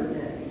the early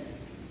days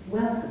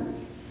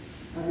welcomed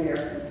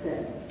American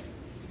settlers.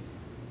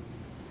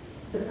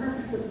 The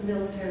purpose of the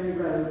military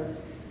road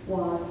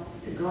was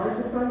to guard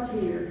the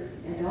frontier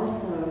and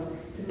also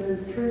to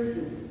move troops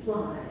and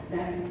supplies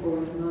back and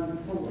forth among the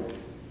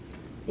forts.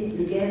 It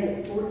began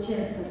at Fort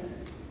Jessup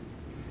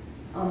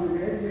on the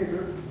Red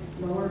River,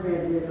 Lower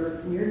Red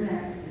River, near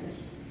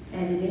Natchitoches,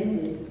 and it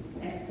ended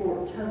at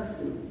Fort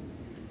Towson,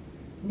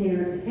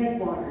 near the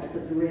headwaters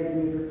of the Red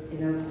River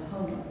in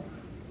Oklahoma.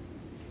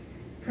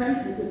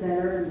 Traces of that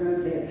early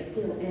roadbed are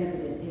still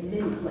evident in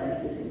many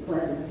places in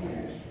Claiborne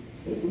Parish.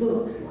 It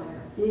looks like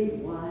a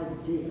big,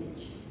 wide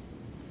ditch.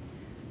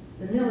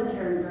 The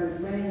military road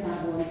ran by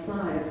one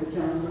side of the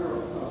John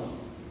Burroughs home.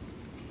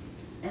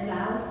 And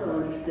I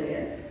also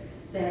understand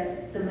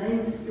that the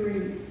main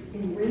street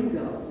in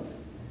Ringgold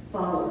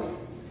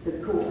follows the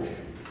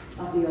course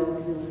of the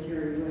old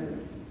military road.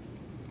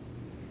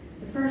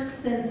 The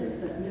first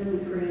census of newly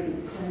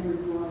created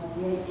Claiborne was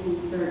the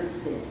 1830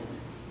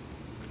 census,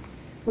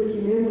 which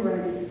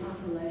enumerated a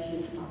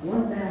population of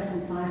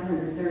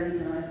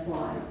 1,539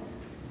 whites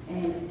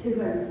and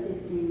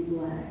 215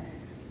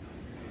 blacks,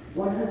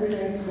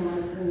 181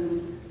 of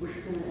whom were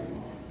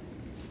slaves.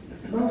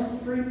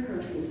 Most free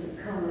persons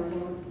of color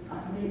were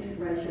of mixed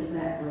racial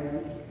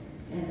background,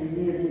 and they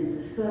lived in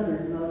the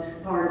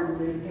southernmost part of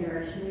the new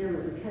parish near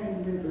the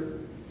Cane River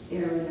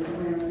area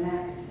around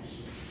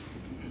Natchitoches.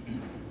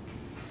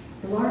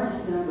 The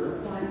largest number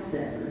of white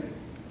settlers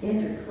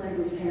entered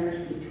Claiborne Parish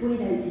between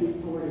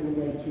 1840 and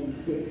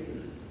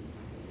 1860.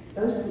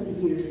 Those were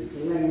the years of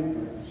the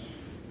land rush.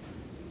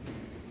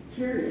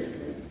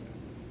 Curiously,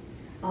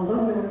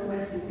 although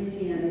northwest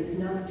Louisiana is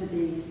known to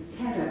be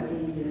Caddo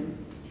Indian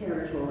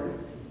territory,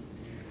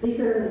 these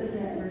early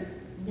settlers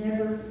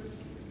never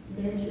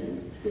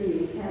mentioned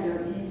seeing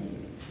Caddo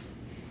Indians.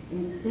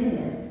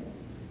 Instead,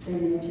 they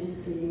mentioned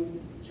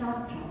seeing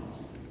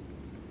Choctaws,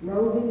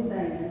 roving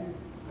bands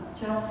of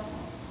Choctaws.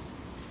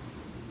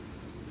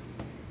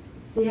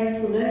 The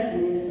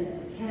explanation is that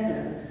the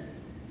Caddos,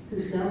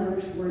 whose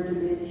numbers were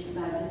diminished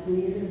by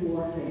disease and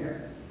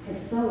warfare, had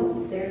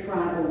sold their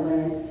tribal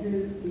lands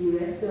to the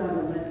U.S.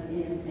 government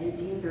in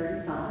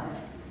 1835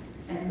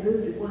 and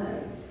moved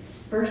away,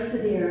 first to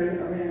the area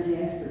around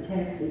Jasper,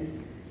 Texas,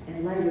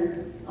 and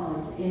later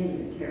on to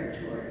Indian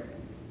Territory.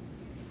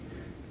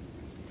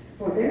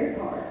 For their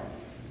part,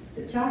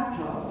 the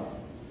Choctaws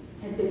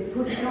had been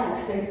pushed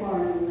off their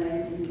farming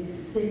lands in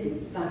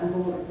Mississippi by the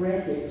more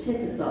aggressive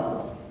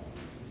Chickasaws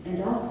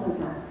and also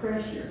by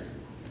pressure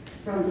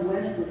from the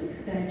westward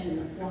expansion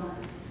of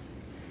whites.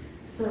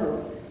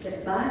 So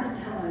that by the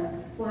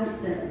time white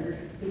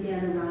settlers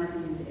began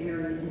arriving in the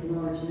area in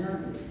large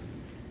numbers,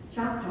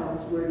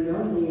 Choctaws were the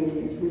only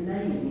Indians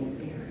remaining in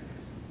the area.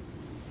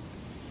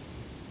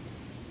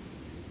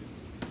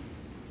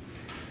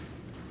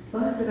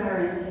 Most of our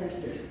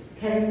ancestors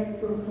came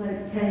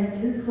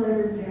to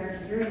Claiborne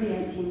Parish during the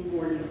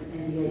 1840s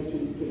and the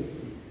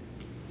 1850s,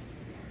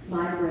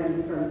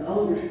 migrating from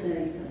older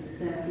states of the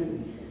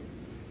Southeast,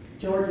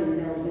 Georgia and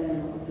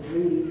Alabama are the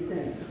leading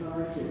states of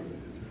origin.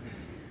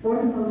 For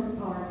the most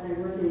part, they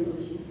were of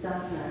English and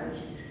Scots-Irish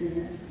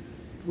descent.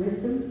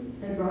 With them,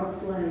 they brought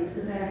slaves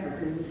of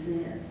African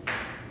descent.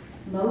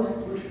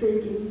 Most were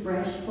seeking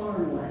fresh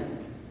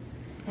farmland,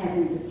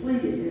 having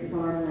depleted their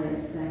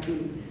farmlands back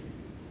east.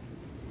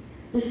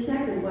 This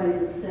second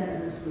wave of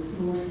settlers was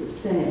more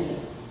substantial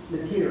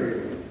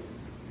materially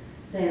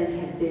than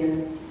had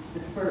been the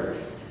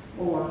first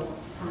or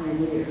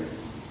pioneer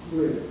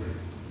group.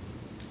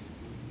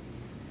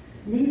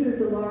 Neither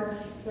the large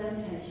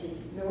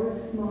plantation nor the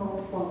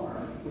small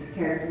farm was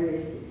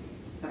characteristic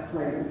of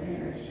Claiborne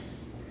Parish.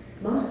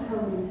 Most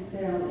holdings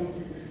fell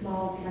into the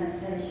small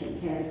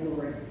plantation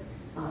category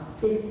of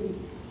 50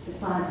 to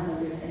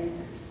 500 acres.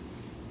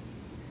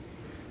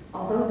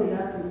 Although the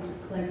uplands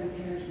of Claiborne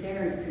Parish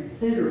varied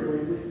considerably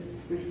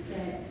with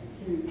respect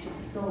to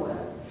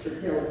soil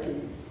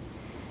fertility,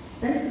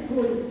 they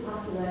supported a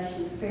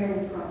population of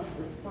fairly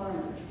prosperous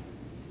farmers.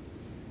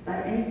 By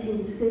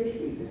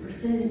 1860, the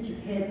percentage of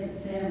heads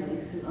of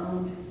families who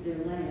owned their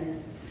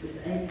land was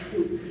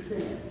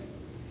 82%.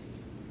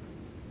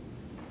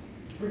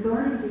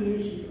 Regarding the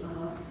issue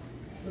of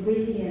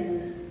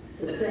Louisiana's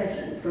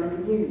secession from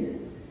the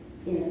Union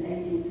in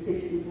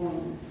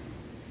 1861,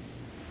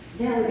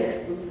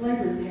 delegates from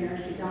Claiborne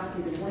Parish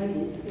adopted a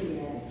wait-and-see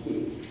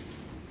attitude,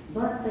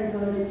 but they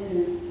voted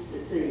to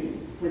secede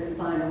when the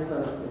final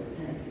vote was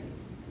taken.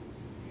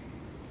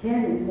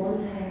 10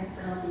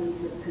 1/2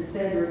 companies of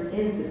Confederate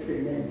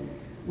infantrymen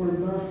were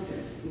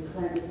mustered in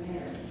Claiborne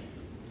Parish,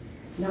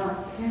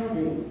 not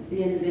counting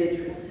the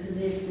individuals who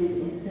listed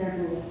in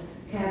several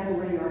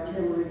cavalry,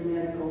 artillery,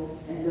 medical,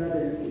 and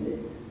other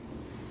units.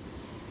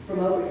 From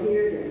over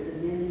here, there were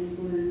the Men in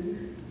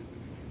Blues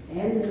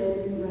and the Men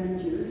in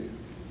Rangers,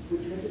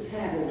 which was a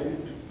cavalry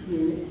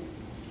unit,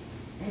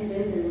 and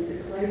then there were the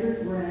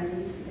Claiborne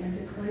Braves and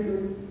the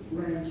Claiborne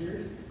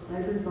Rangers, the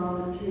Claiborne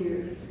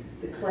Volunteers,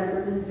 the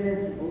Claiborne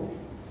Invincibles.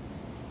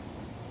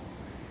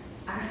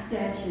 Our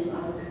statue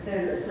of a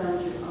Confederate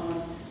soldier on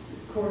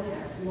the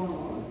courthouse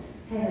lawn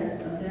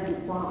has a metal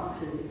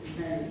box in its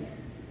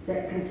base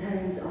that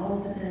contains all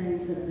the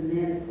names of the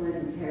men of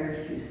Claiborne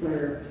Parish who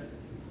served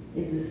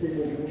in the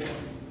Civil War.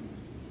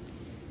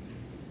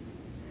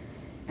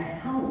 At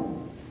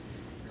home,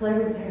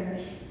 Claiborne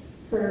Parish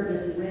served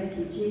as a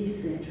refugee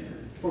center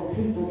for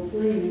people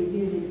fleeing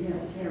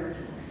Union-held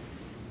territory.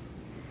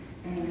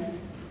 And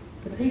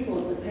the people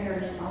of the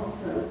parish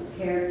also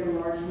cared for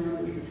large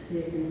numbers of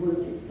sick and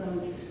wounded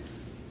soldiers.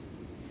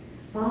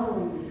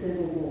 Following the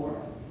Civil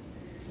War,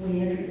 we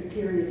entered a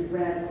period of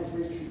radical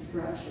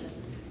Reconstruction,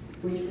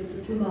 which was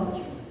a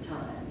tumultuous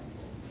time,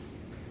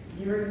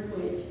 during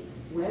which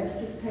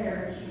Webster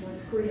Parish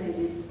was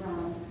created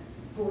from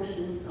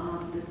portions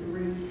of the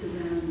 3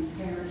 surrounding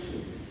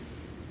parishes.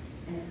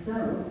 And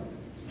so,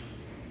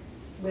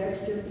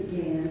 Webster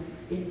began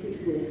its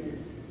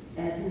existence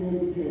as an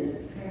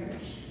independent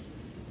parish.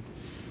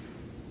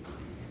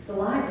 The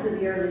lives of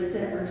the early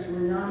settlers were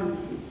not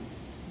easy,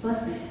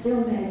 but they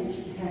still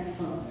managed to have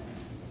fun.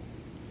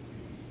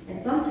 And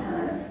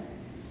sometimes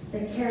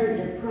they carried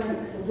their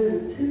pranks a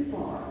little too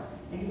far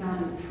and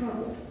got in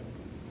trouble.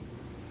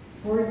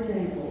 For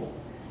example,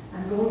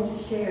 I'm going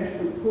to share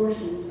some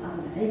portions of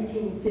an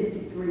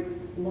 1853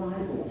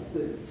 libel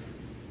suit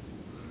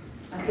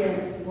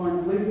against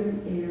one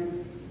William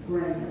M.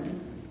 Graham,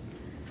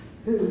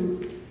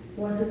 who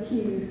was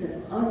accused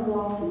of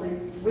unlawfully,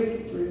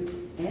 wickedly,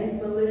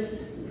 and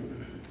maliciously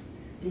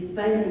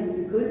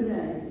defaming the good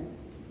name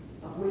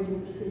of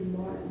William C.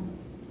 Martin.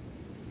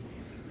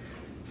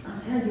 I'll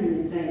tell you in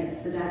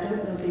advance that I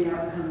don't know the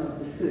outcome of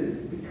the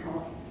suit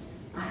because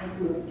I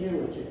have looked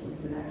diligently,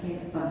 but I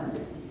can't find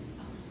it.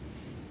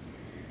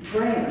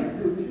 Graham,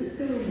 who was a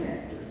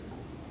schoolmaster,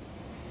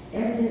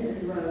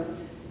 evidently wrote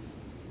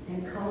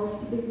and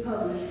caused to be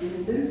published in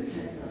a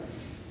newspaper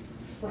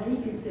what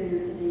he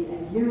considered to be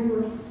a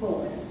humorous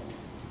poem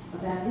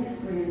about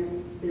his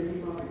friend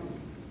Billy Martin.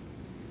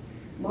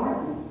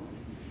 Martin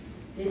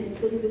didn't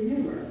see the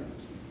humor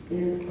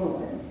in the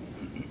poem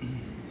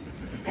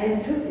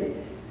and took it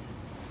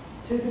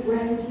to the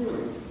grand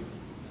jury,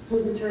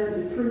 who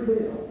returned a true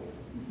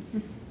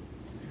bill.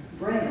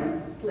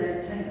 Graham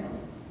fled town.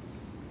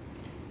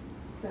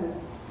 So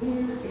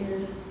here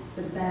is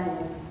the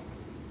Ballad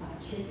of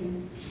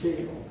Chicken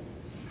Bill.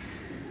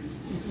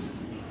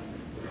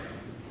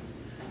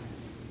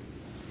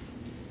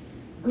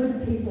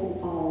 Good people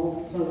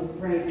all, both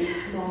great and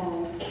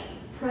small,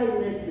 pray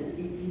listen,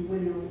 if you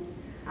will.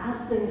 I'll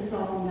sing a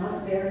song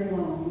not very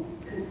long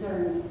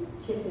concerning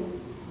Chicken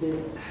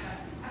Bill.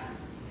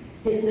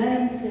 His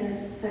name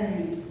says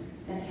fame,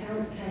 and how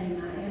it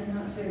came I am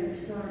not very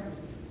certain.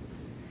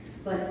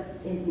 But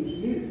in his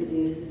youth it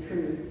is the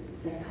truth.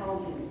 They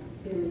called him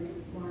Billy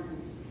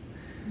Martin.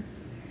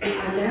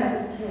 I now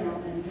will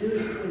tell, and do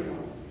as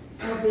will,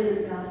 how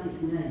Billy got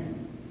his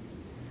name.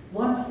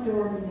 One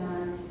stormy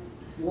night,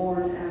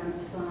 sword out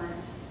of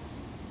sight,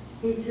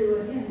 he to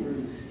a hen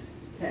roost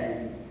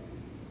came.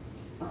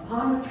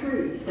 Upon a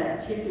tree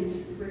sat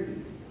chickens 3,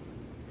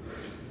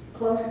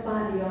 close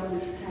by the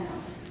owner's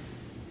house.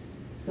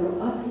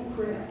 So up he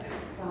crept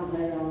while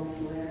they all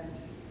slept,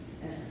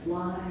 as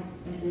sly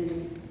as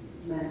any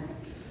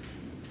mouse.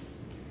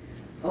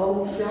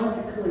 Old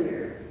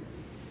Chanticleer,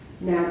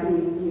 now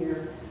being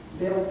near,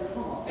 Bill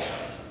caught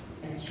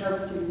and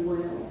chirped him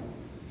well.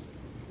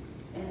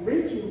 And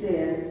reaching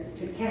then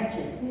to catch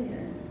a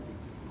hen,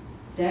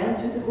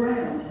 down to the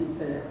ground he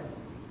fell.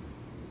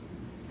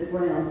 The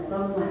ground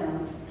so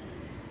loud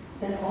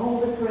that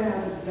all the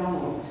crowd of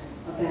dogs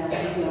about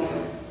the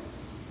yard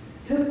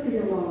took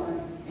the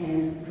alarm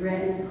and,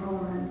 dreading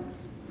harm,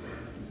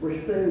 were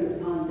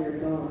soon upon their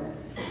guard.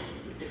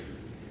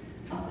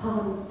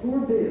 Upon poor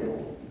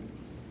Bill,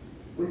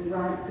 with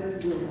right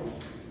goodwill,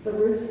 the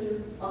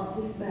rooster on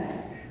his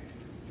back,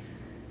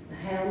 the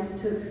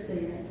hounds took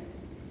scent,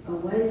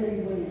 away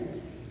they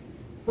went,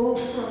 full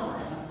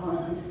cry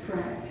upon his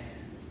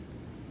tracks.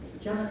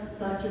 Just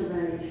such a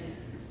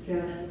race,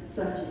 just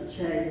such a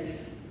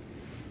chase,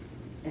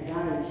 and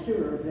I am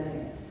sure of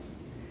that,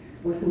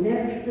 was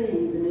never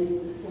seen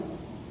beneath the sun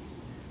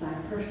by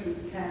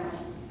person, cow,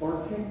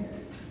 or cat.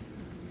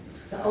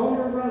 The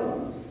owner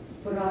rose,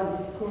 put on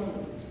his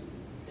clothes,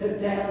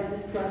 took down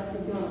his trusty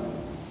gun.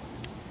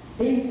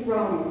 Being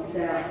strong and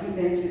stout, he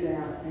ventured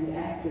out, and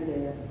after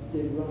them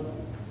did run.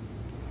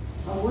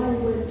 Away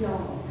went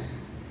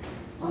dogs,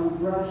 on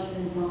brush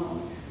and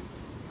bogs.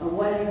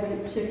 Away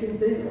went Chicken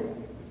Bill.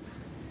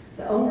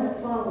 The owner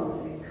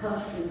followed and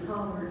cussed and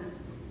hollered,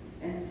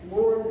 and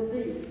swore the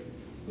thief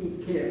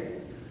he'd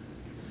killed.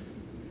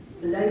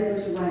 The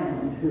neighbors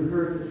round, who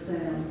heard the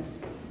sound,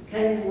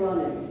 came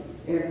running,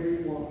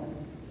 every one.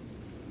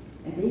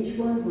 And each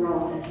one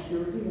brought, as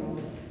sure he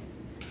ought,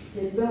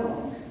 his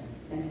dogs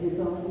and his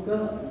own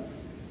gun.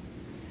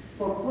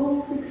 For full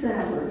 6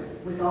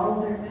 hours, with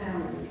all their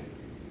powers,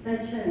 they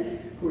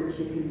chased poor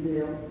Chicken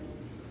Bill,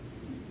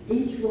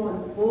 each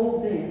one full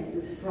bent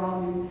with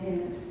strong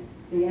intent,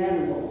 the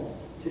animal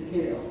to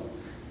kill.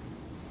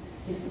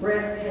 His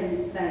breath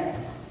came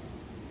fast.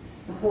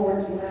 The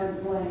horn's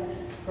loud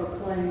blast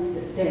proclaimed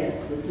that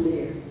death was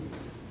near.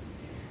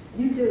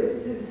 You do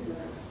it too, sir.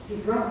 He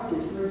dropped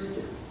his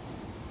rooster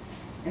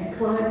and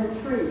climbed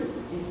the tree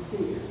in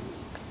fear.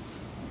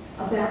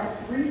 About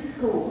 80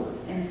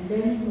 and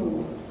many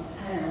more of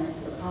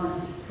hounds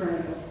upon his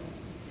trail,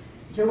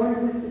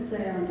 joined with the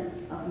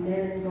sound of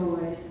men and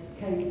boys,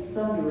 came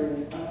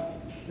thundering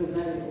up the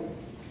vale.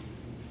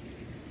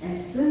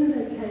 And soon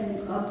they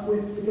came up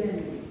with the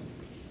game,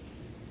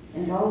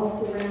 and all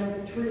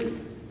surround the tree.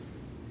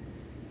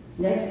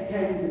 Next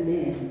came the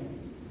men,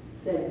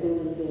 said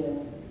Billy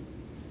then,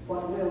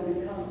 what will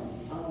become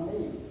of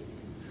me?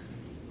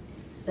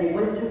 They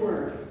went to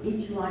work,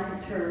 each like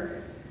a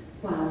Turk,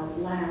 while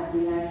loud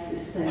the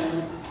axes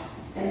sound,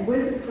 and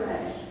with a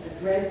crash, a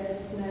dreadful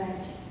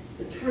smash,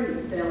 the tree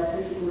fell to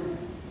the ground.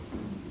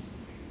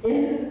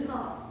 Into the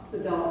top the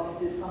dogs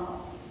did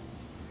hop,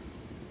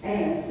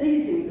 and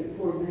seizing the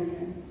poor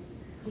man,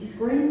 he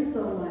screamed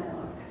so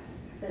loud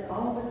that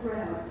all the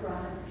crowd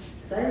cried,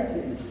 save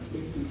him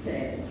if you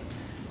can.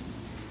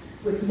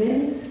 With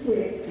many a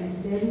stick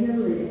and many a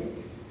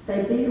lick,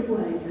 they beat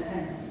away the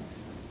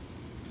hounds,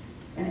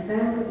 and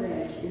found the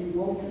wretch in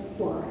woeful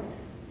plight,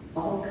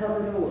 all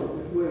covered o'er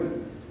with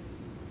wounds.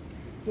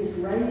 His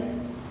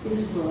race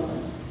is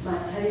run, my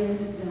tale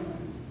is done.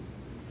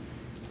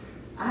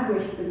 I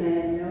wish the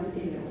man no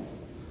ill,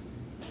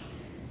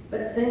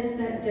 but since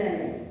that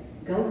day,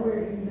 go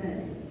where he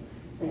may,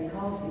 they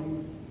call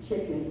him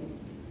Chicken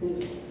Bill. You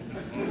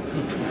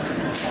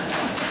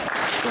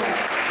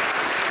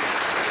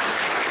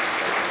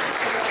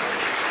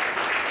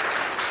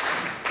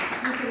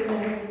can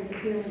imagine the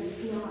Bill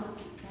is not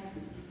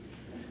happy.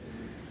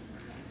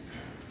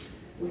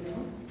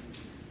 Well,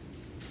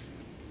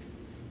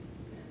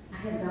 I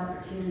had an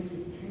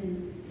opportunity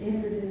to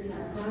introduce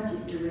our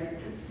project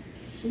director.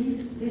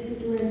 This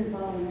is Linda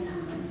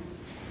Valentine.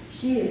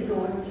 She is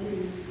going to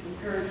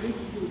encourage each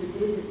of you to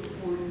visit the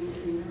Ford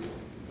Museum.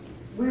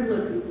 We're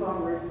looking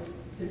forward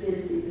to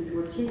visiting the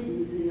Dorcheat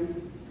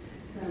Museum.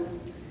 So,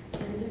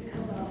 Linda,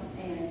 come up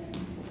and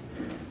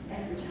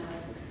advertise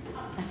us.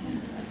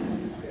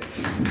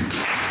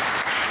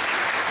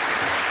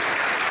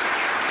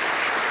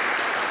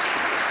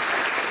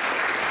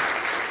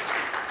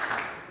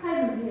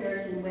 Claiborne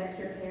Parish and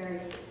Webster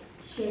Parish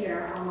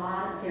share a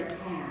lot of their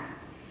past.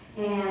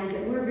 And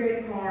we're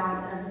very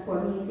proud of the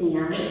Ford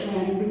Museum,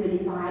 and we would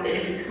invite you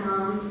to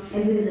come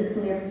and visit us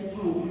whenever you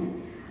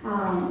can.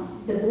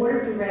 The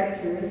board of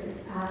directors,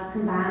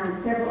 combined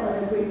with several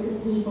other groups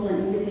of people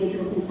and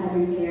individuals in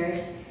Claiborne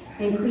Parish,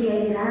 and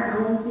created our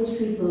own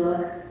history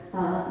book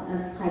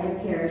of Claiborne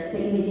Parish, the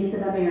Images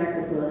of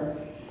America book.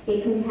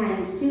 It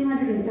contains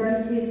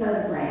 232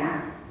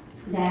 photographs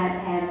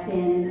that have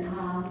been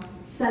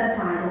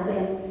subtitled,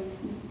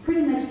 and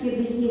pretty much give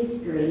the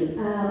history of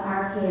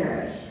our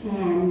parish.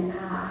 And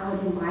I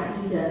would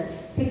invite you to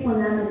pick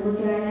one up and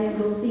look at it.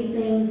 You'll see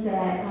things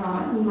that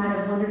you might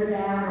have wondered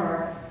about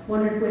or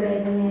wondered where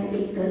they went.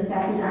 It goes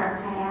back into our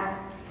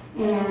past.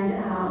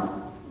 And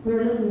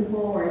we're looking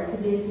forward to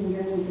visiting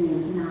your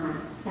museum tonight.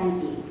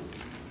 Thank you.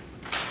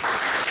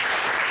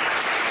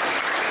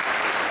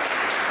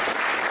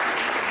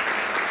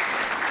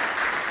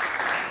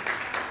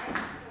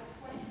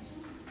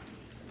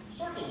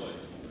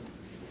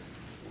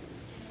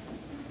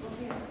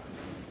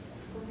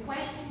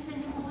 Questions,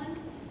 anyone?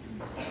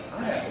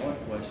 I have one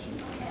question.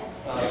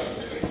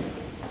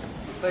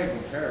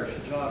 Claiborne Parish,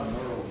 John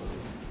Merle,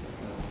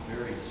 a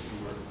very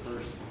historic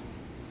person,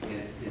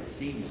 and it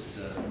seems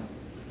to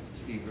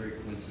be very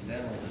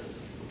coincidental that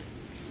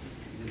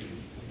his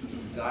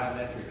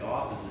diametric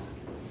opposite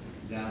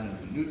down in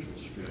the neutral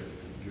strip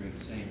during the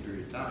same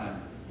period of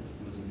time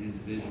was an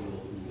individual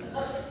who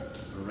was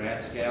a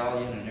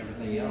rascallion and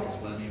everything else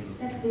by the name of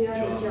That's the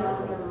other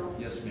John Merle.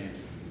 Yes, ma'am.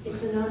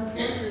 It's an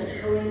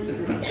unfortunate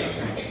coincidence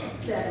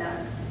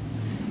that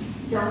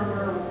John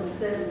Merle, who's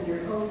 7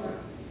 years older,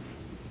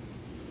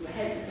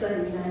 had the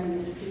same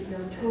name as the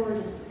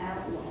notorious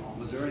outlaw.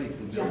 Was there any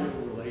familial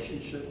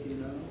relationship, you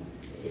know?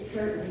 It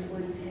certainly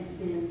wouldn't have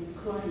been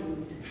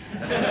claimed.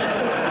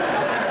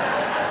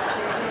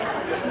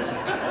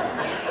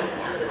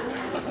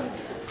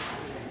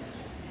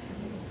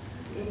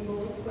 Any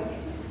more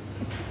questions?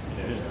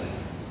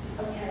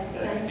 Okay,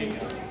 thank you.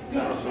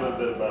 Tell us a little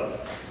bit about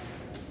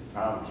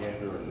Tom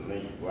Kinder and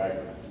Lee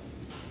Wagner.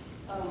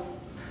 Oh,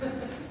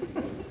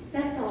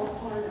 that's all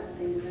part of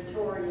the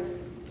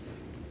notorious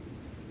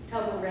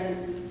total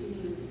ransom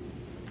feud,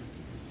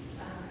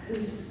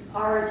 whose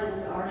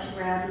origins are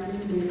shrouded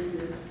in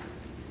mystery.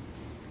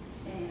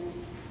 And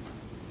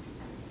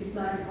it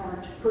might be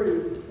hard to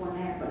prove what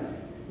happened.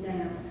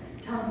 Now,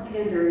 Tom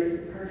Kinder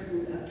is the person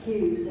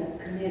accused of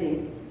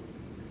committing,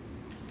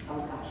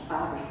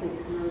 5 or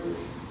 6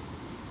 murders.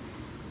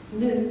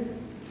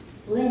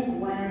 Lee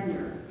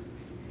Wagner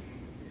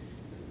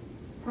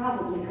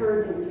probably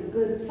heard there was a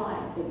good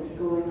fight that was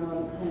going on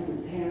in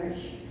Claiborne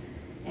Parish,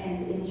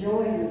 and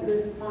enjoying a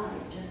good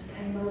fight just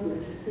came over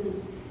to see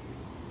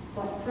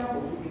what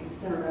trouble he could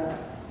stir up.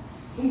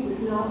 He was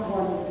not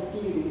one of the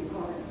feuding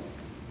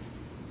parties,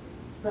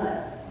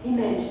 but he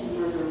managed to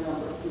murder a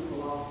number of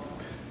people also.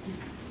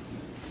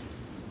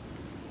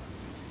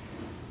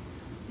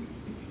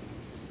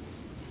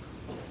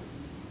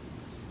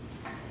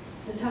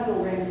 The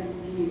total ransom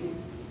feud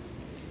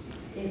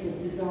is a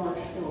bizarre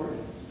story.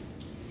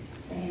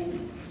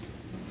 And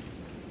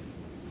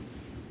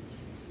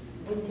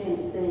we tend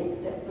to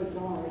think that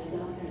bizarre is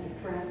not that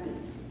attractive,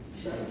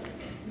 so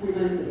we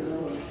leave it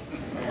alone.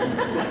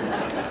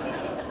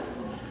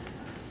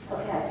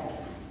 Okay,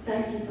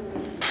 thank you for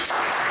listening.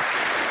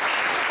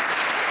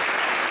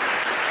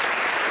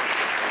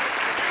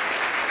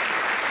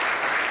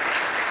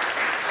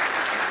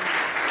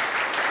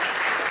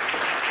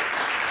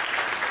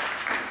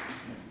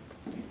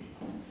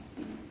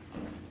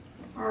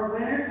 Our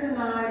winner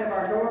tonight of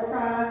our door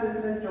prize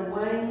is Mr.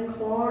 Wayne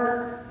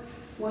Clark.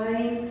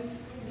 Wayne,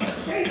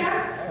 there you go.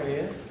 There he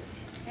is.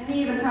 And he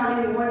even told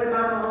me he wanted to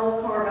buy my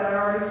old car, but I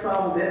already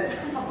sold it.